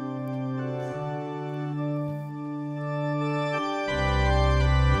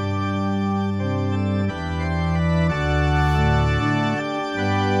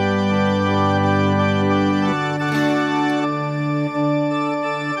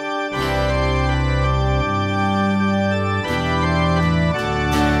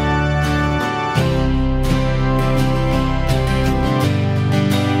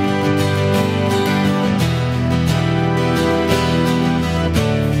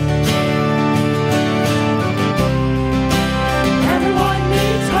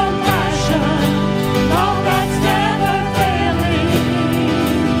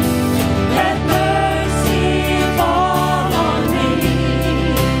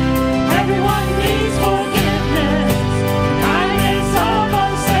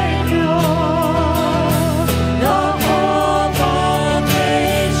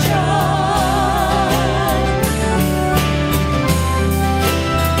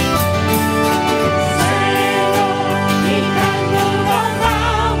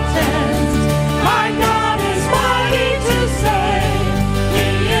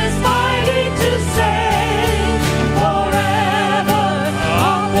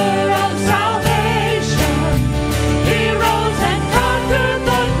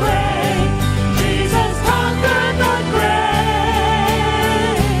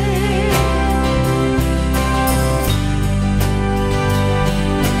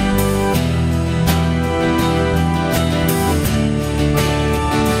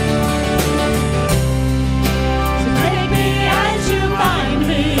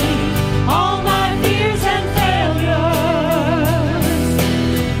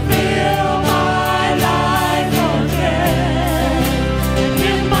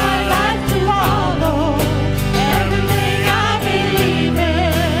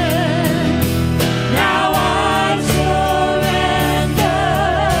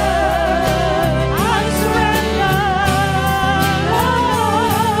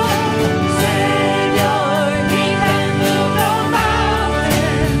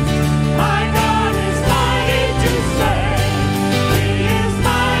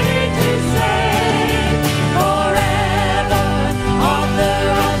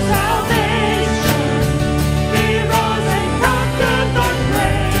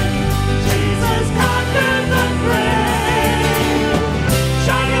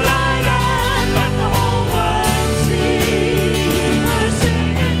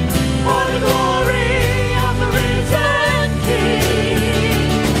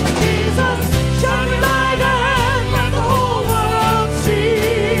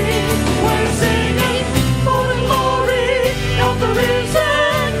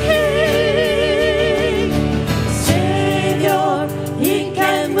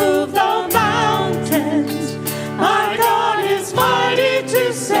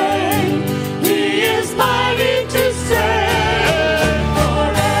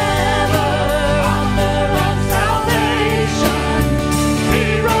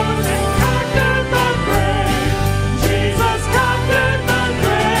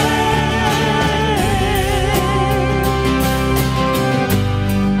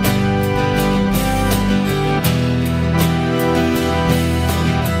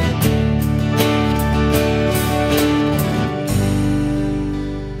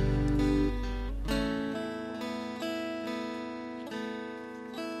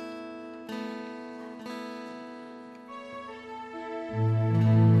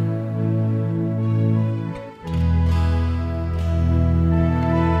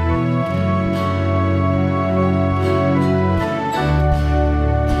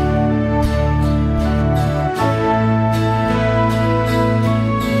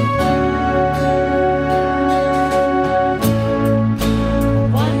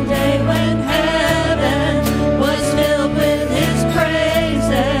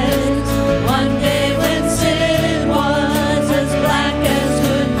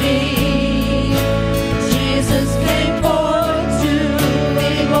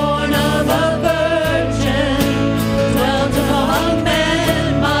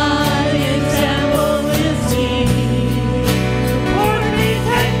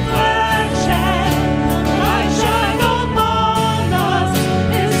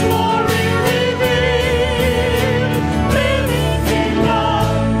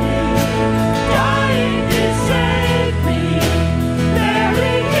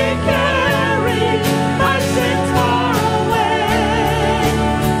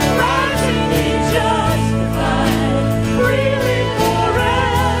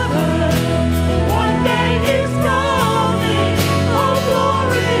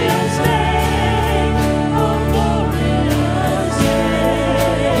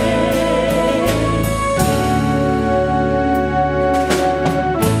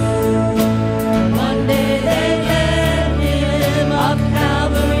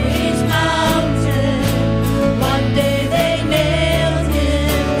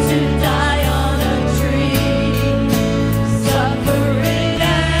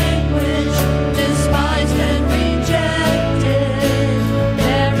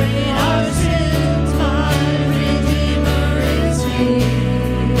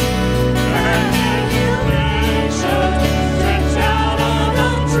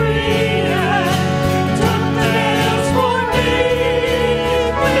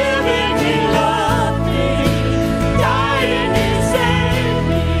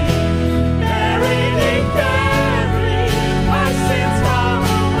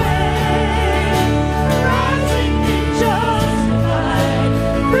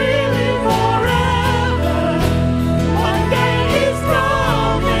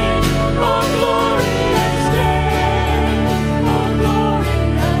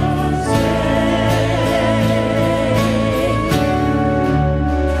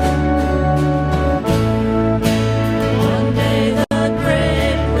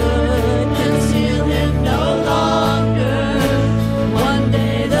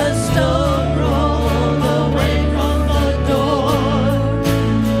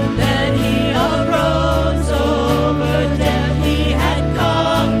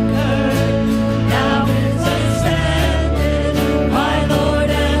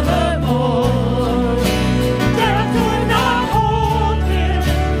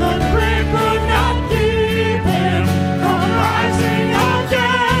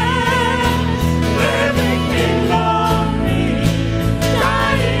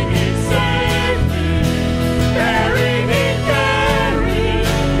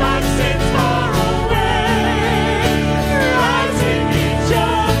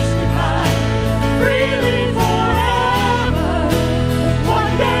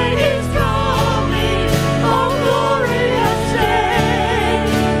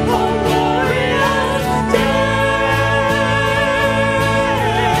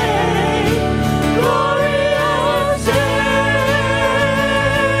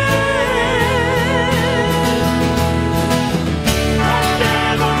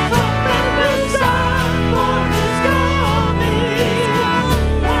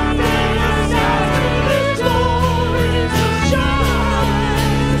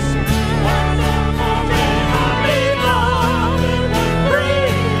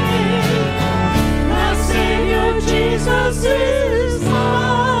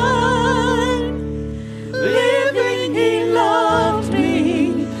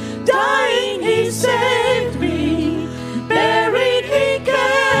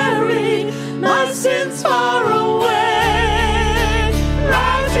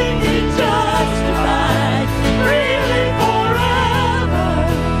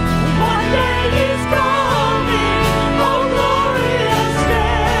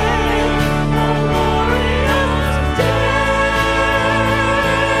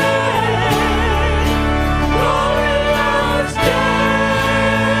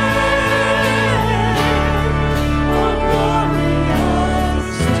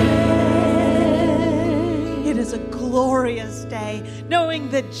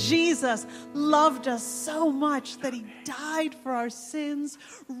 Jesus loved us so much that he died for our sins,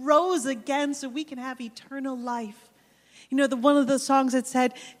 rose again so we can have eternal life. You know, one of the songs that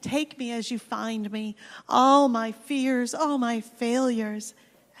said, "Take me as you find me, all my fears, all my failures."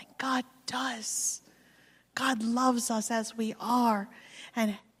 And God does. God loves us as we are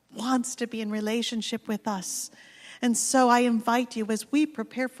and wants to be in relationship with us. And so I invite you, as we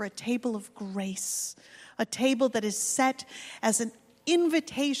prepare for a table of grace, a table that is set as an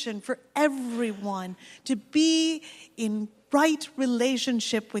invitation for everyone to be in right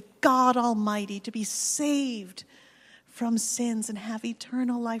relationship with God Almighty, to be saved from sins and have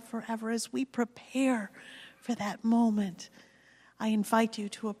eternal life forever. As we prepare for that moment, I invite you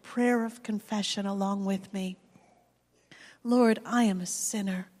to a prayer of confession along with me. Lord, I am a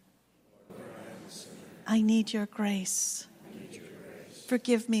sinner. I need your grace.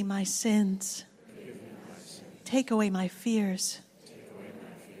 Forgive me my sins. Take away my fears.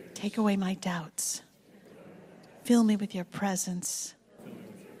 Take away my doubts. Fill me with your presence.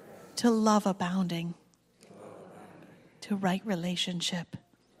 To love abounding. To right relationship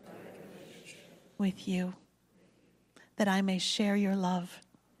with you, that I may share your love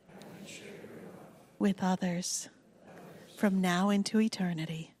with others from now into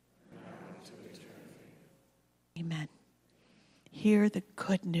eternity. Amen. Hear the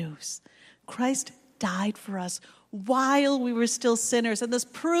good news. Christ died for us while we were still sinners, and this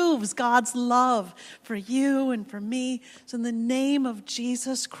proves God's love for you and for me. So in the name of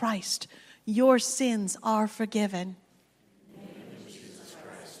Jesus Christ, your sins are forgiven.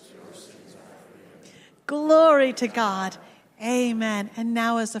 Glory to God. Amen. And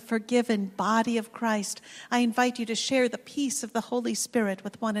now, as a forgiven body of Christ, I invite you to share the peace of the Holy Spirit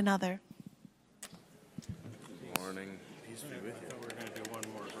with one another. Good morning. Peace be with you. We're going to do one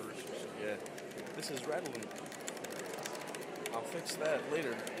more verse. Yeah. This is rattling. I'll fix that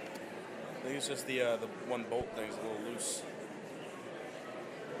later. I think it's just the one bolt thing's a little loose.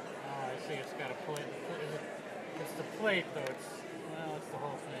 Oh, I see. It's got a plate. It's the plate, though. It's the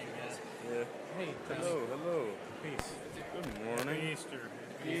whole thing. Yeah. Hey, hello. Peace. Good morning. Happy Easter.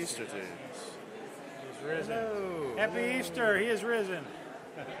 Easter days. He's risen. Hello. Happy Easter. He is risen.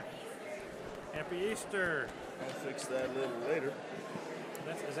 Happy Easter. I'll fix that a little later.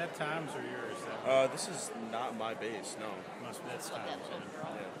 Is that Tom's or yours? This is not my base, no. That's Tom's.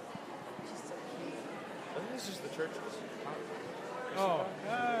 Yeah. I think this is the church's. Oh,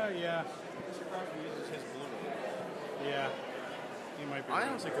 yeah. Mr. Kraft uses his blue one. Yeah. He might be. I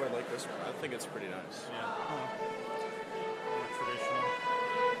honestly quite like this one. I think it's pretty nice. Yeah. More traditional.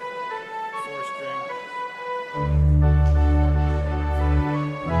 4-string.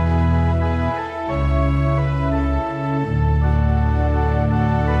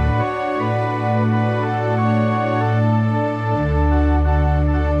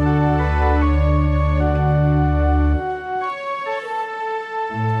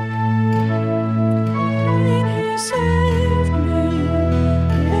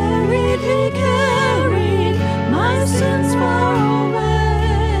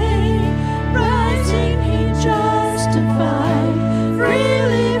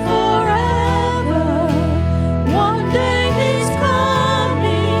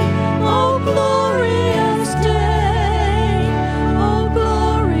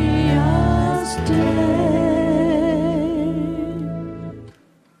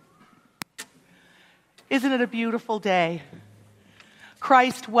 Isn't it a beautiful day?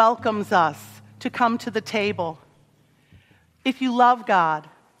 Christ welcomes us to come to the table. If you love God,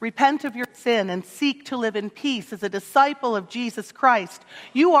 repent of your sin, and seek to live in peace as a disciple of Jesus Christ,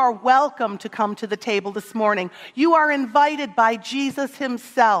 you are welcome to come to the table this morning. You are invited by Jesus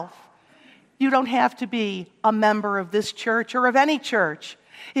himself. You don't have to be a member of this church or of any church.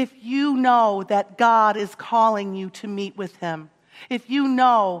 If you know that God is calling you to meet with him, if you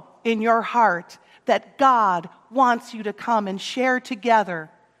know in your heart that God wants you to come and share together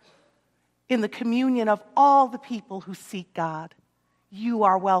in the communion of all the people who seek God, you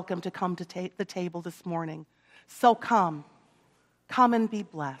are welcome to come to the table this morning. So come and be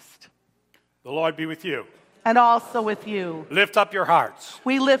blessed. The Lord be with you. And also with you. Lift up your hearts.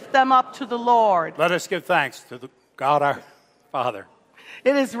 We lift them up to the Lord. Let us give thanks to God our Father.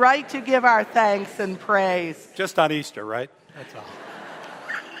 It is right to give our thanks and praise. Just on Easter, right? That's all.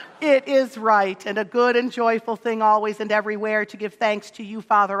 It is right and a good and joyful thing always and everywhere to give thanks to you,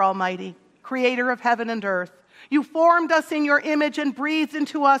 Father Almighty, creator of heaven and earth. You formed us in your image and breathed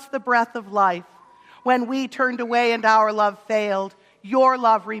into us the breath of life. When we turned away and our love failed, your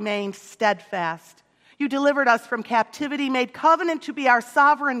love remained steadfast. You delivered us from captivity, made covenant to be our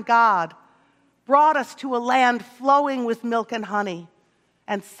sovereign God, brought us to a land flowing with milk and honey,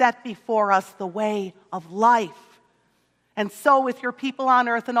 and set before us the way of life. And so with your people on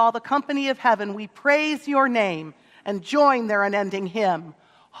earth and all the company of heaven, we praise your name and join their unending hymn.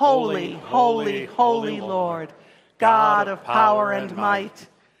 Holy, holy, holy Lord, God of power and might.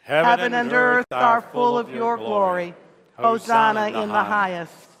 Heaven and earth are full of your glory. Hosanna in the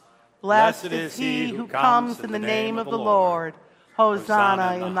highest. Blessed is he who comes in the name of the Lord.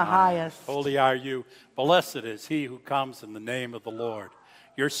 Hosanna in the highest. Holy are you. Blessed is he who comes in the name of the Lord.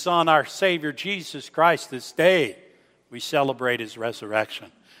 Your Son, our Savior, Jesus Christ, this day we celebrate his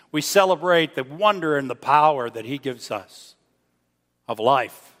resurrection. We celebrate the wonder and the power that he gives us of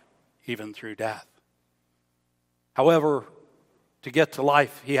life, even through death. However, to get to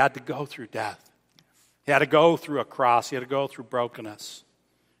life, he had to go through death. He had to go through a cross. He had to go through brokenness.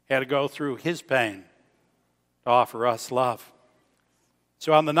 He had to go through his pain to offer us love.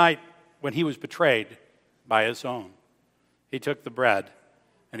 So on the night when he was betrayed by his own, he took the bread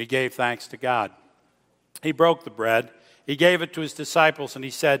and he gave thanks to God. He broke the bread. He gave it to his disciples and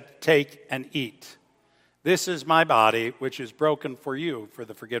he said, "Take and eat. This is my body, which is broken for you for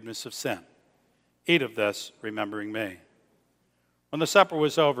the forgiveness of sin. Eat of this, remembering me." When the supper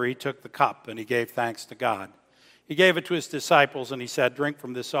was over, he took the cup and he gave thanks to God. He gave it to his disciples and he said, "Drink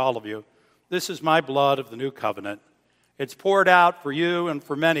from this, all of you. This is my blood of the new covenant. It's poured out for you and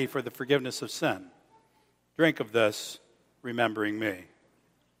for many for the forgiveness of sin. Drink of this, remembering me."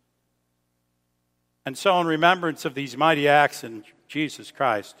 And so in remembrance of these mighty acts in Jesus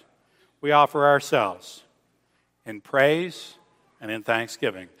Christ, we offer ourselves in praise and in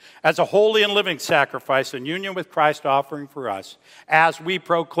thanksgiving as a holy and living sacrifice in union with Christ offering for us as we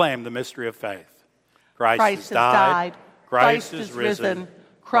proclaim the mystery of faith. Christ has died. Christ is risen.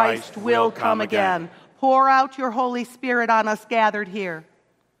 Christ will come again. Pour out your Holy Spirit on us gathered here.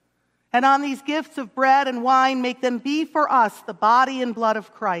 And on these gifts of bread and wine, make them be for us the body and blood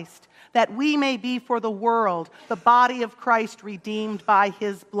of Christ, that we may be for the world the body of Christ redeemed by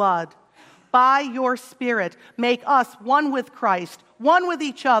his blood. By your Spirit, make us one with Christ, one with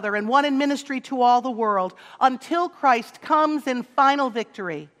each other, and one in ministry to all the world, until Christ comes in final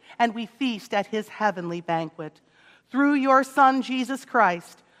victory, and we feast at his heavenly banquet. Through your Son, Jesus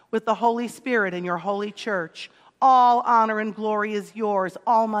Christ, with the Holy Spirit in your holy church, all honor and glory is yours,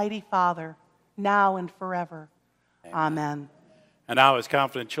 Almighty Father, now and forever. Amen. And now, as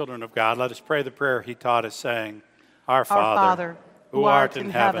confident children of God, let us pray the prayer he taught us, saying, Our Father, who art in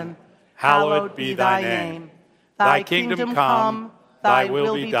heaven, hallowed be thy name. Thy kingdom come, thy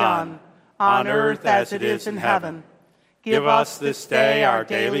will be done, on earth as it is in heaven. Give us this day our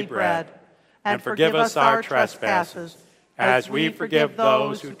daily bread, and forgive us our trespasses, as we forgive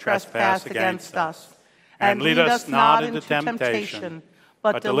those who trespass against us. And lead us not into temptation,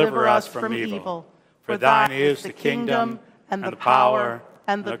 but deliver us from evil. For thine is the kingdom, and the power,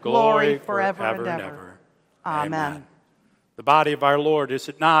 and the glory forever and ever. Amen. The body of our Lord, is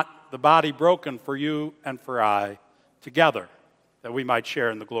it not the body broken for you and for I, together, that we might share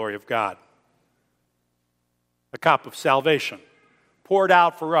in the glory of God? A cup of salvation, poured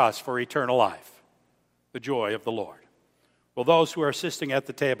out for us for eternal life, the joy of the Lord. Will those who are assisting at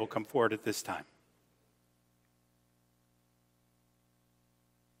the table come forward at this time?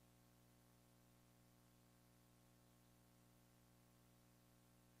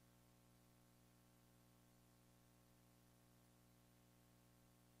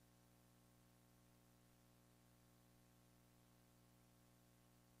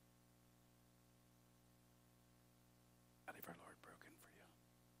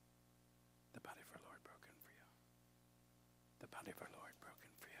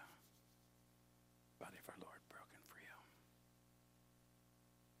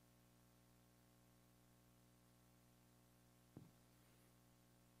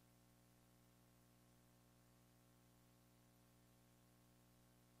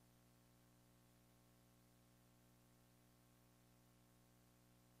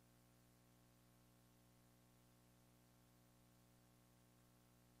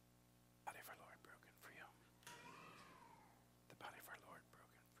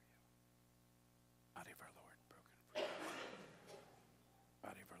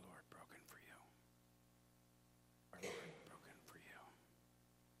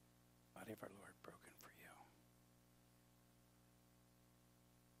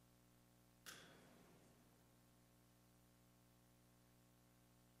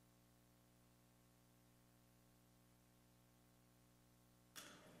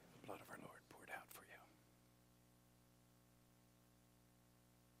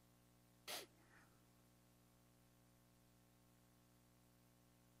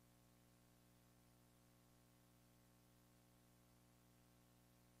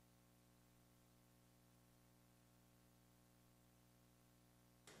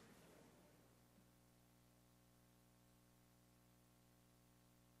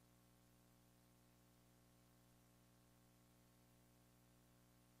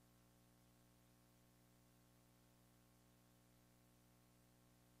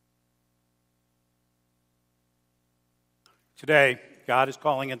 Today, God is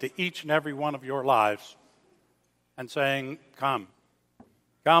calling into each and every one of your lives and saying, come.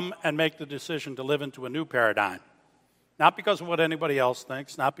 Come and make the decision to live into a new paradigm. Not because of what anybody else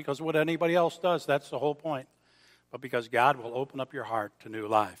thinks, not because of what anybody else does, that's the whole point, but because God will open up your heart to new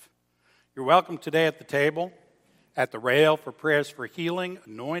life. You're welcome today at the table, at the rail for prayers for healing,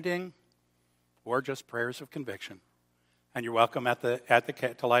 anointing, or just prayers of conviction. And you're welcome to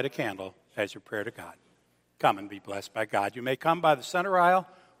light a candle as your prayer to God. Come and be blessed by God. You may come by the center aisle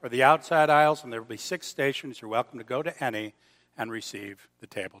or the outside aisles, and there will be 6 stations. You're welcome to go to any and receive the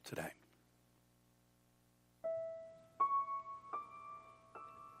table today.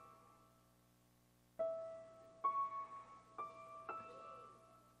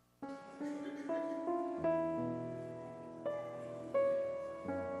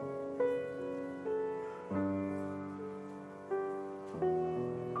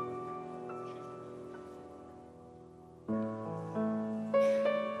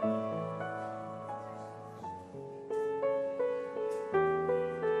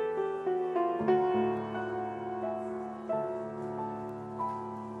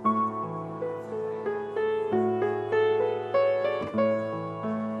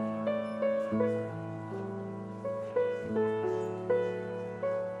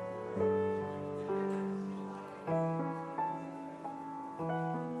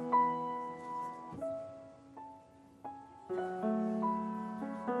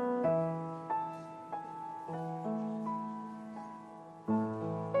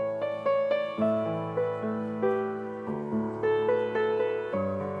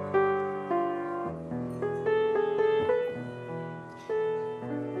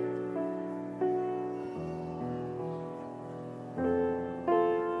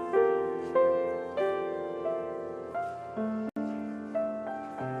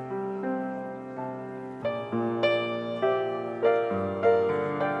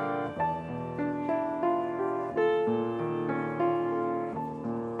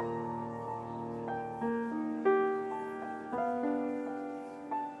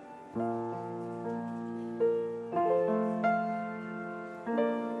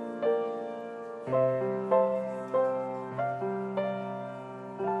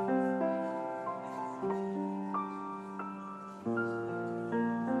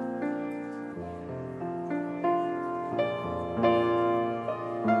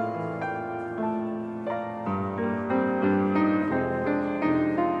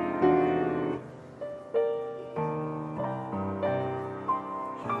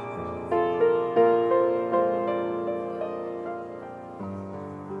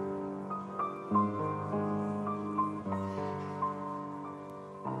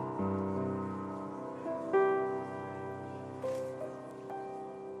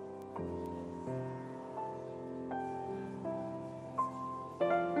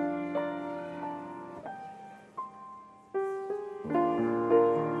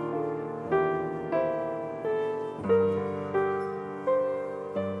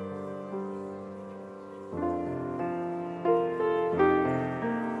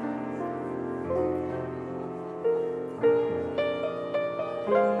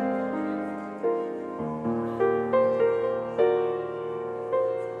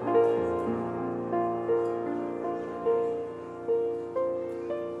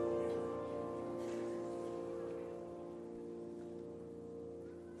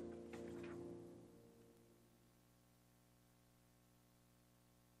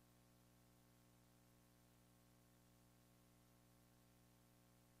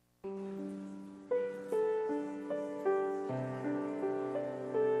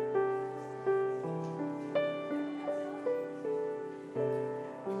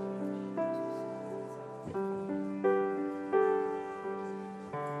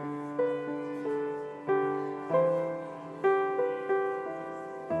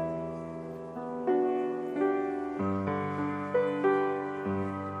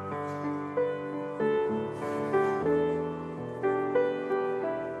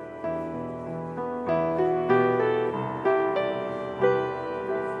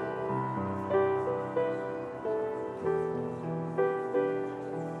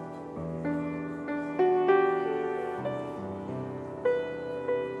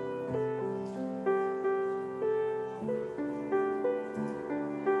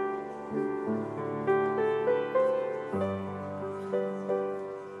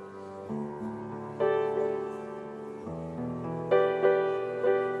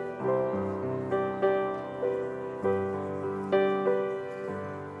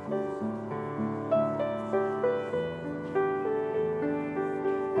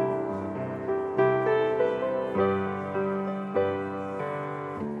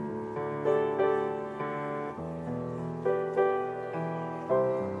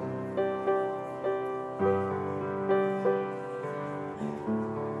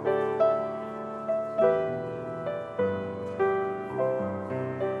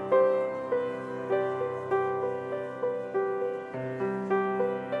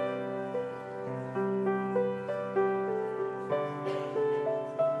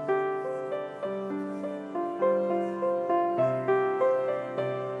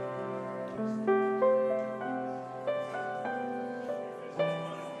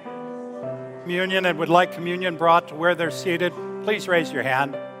 communion and would like communion brought to where they're seated, please raise your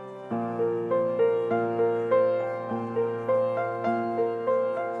hand.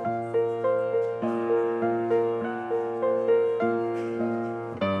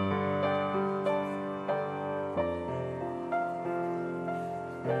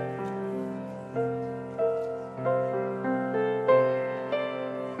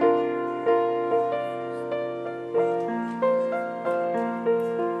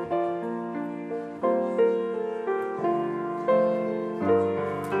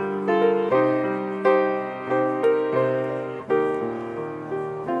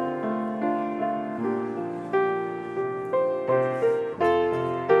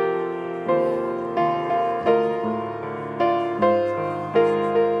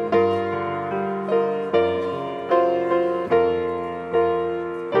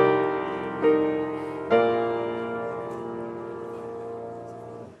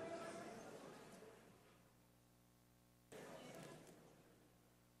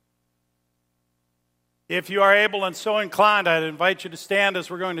 If you are able and so inclined, I'd invite you to stand as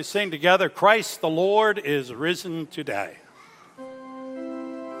we're going to sing together, Christ the Lord is risen today.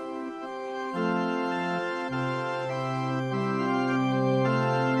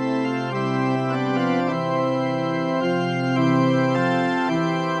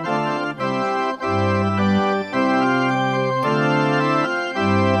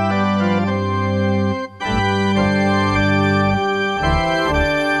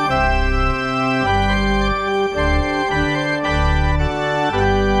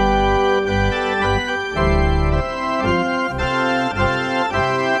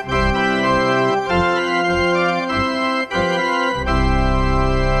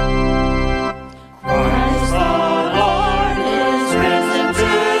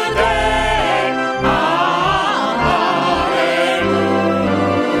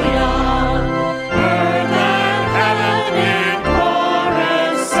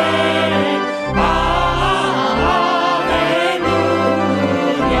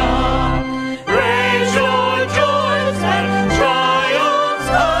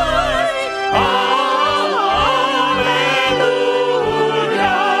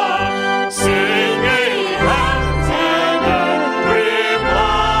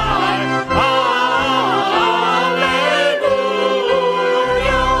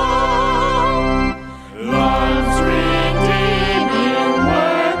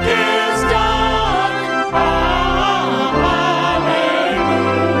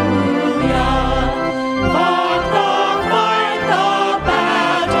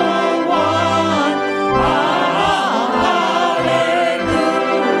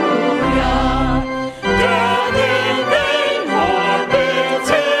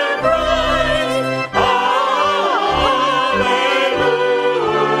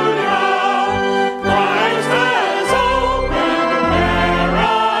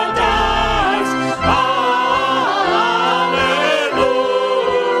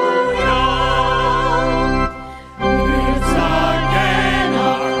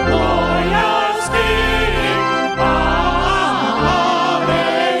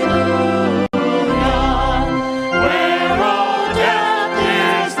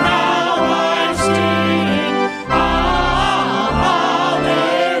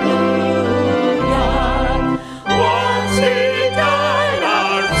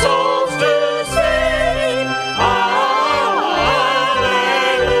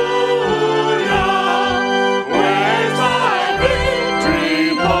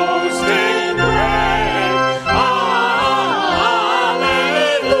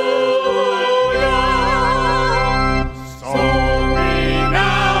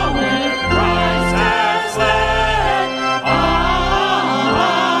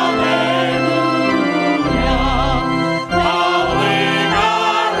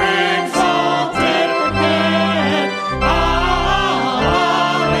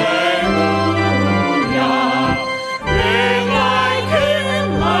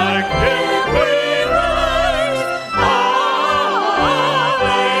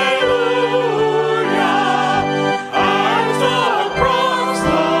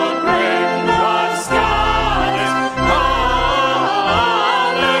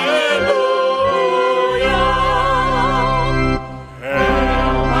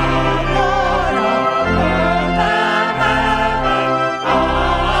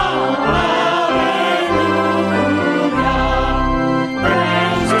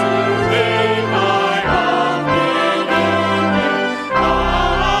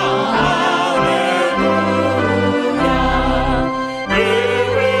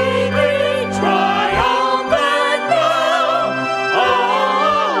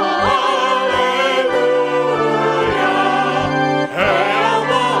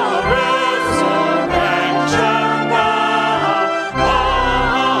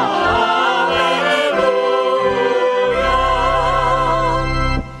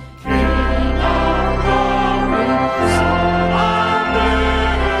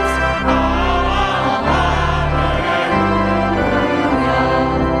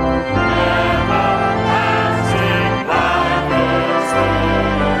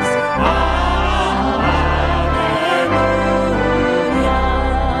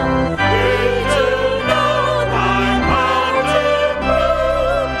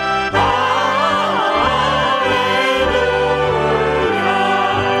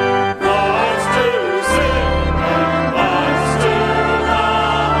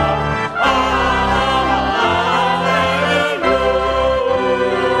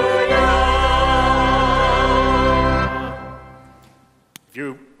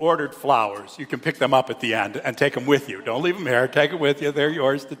 ordered flowers. You can pick them up at the end and take them with you. Don't leave them here. Take them with you. They're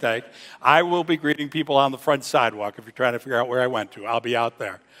yours to take. I will be greeting people on the front sidewalk if you're trying to figure out where I went to. I'll be out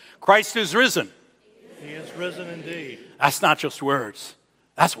there. Christ is risen. He is risen indeed. That's not just words.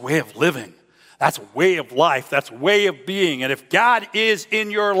 That's a way of living. That's a way of life. That's a way of being. And if God is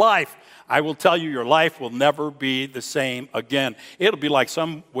in your life, I will tell you, your life will never be the same again. It'll be like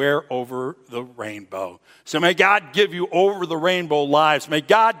somewhere over the rainbow. So may God give you over the rainbow lives. May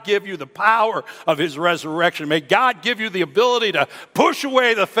God give you the power of his resurrection. May God give you the ability to push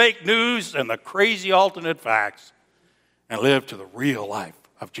away the fake news and the crazy alternate facts and live to the real life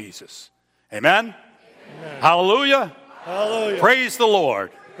of Jesus. Amen? Amen. Hallelujah. Hallelujah. Praise the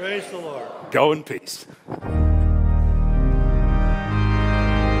Lord. Praise the Lord. Go in peace.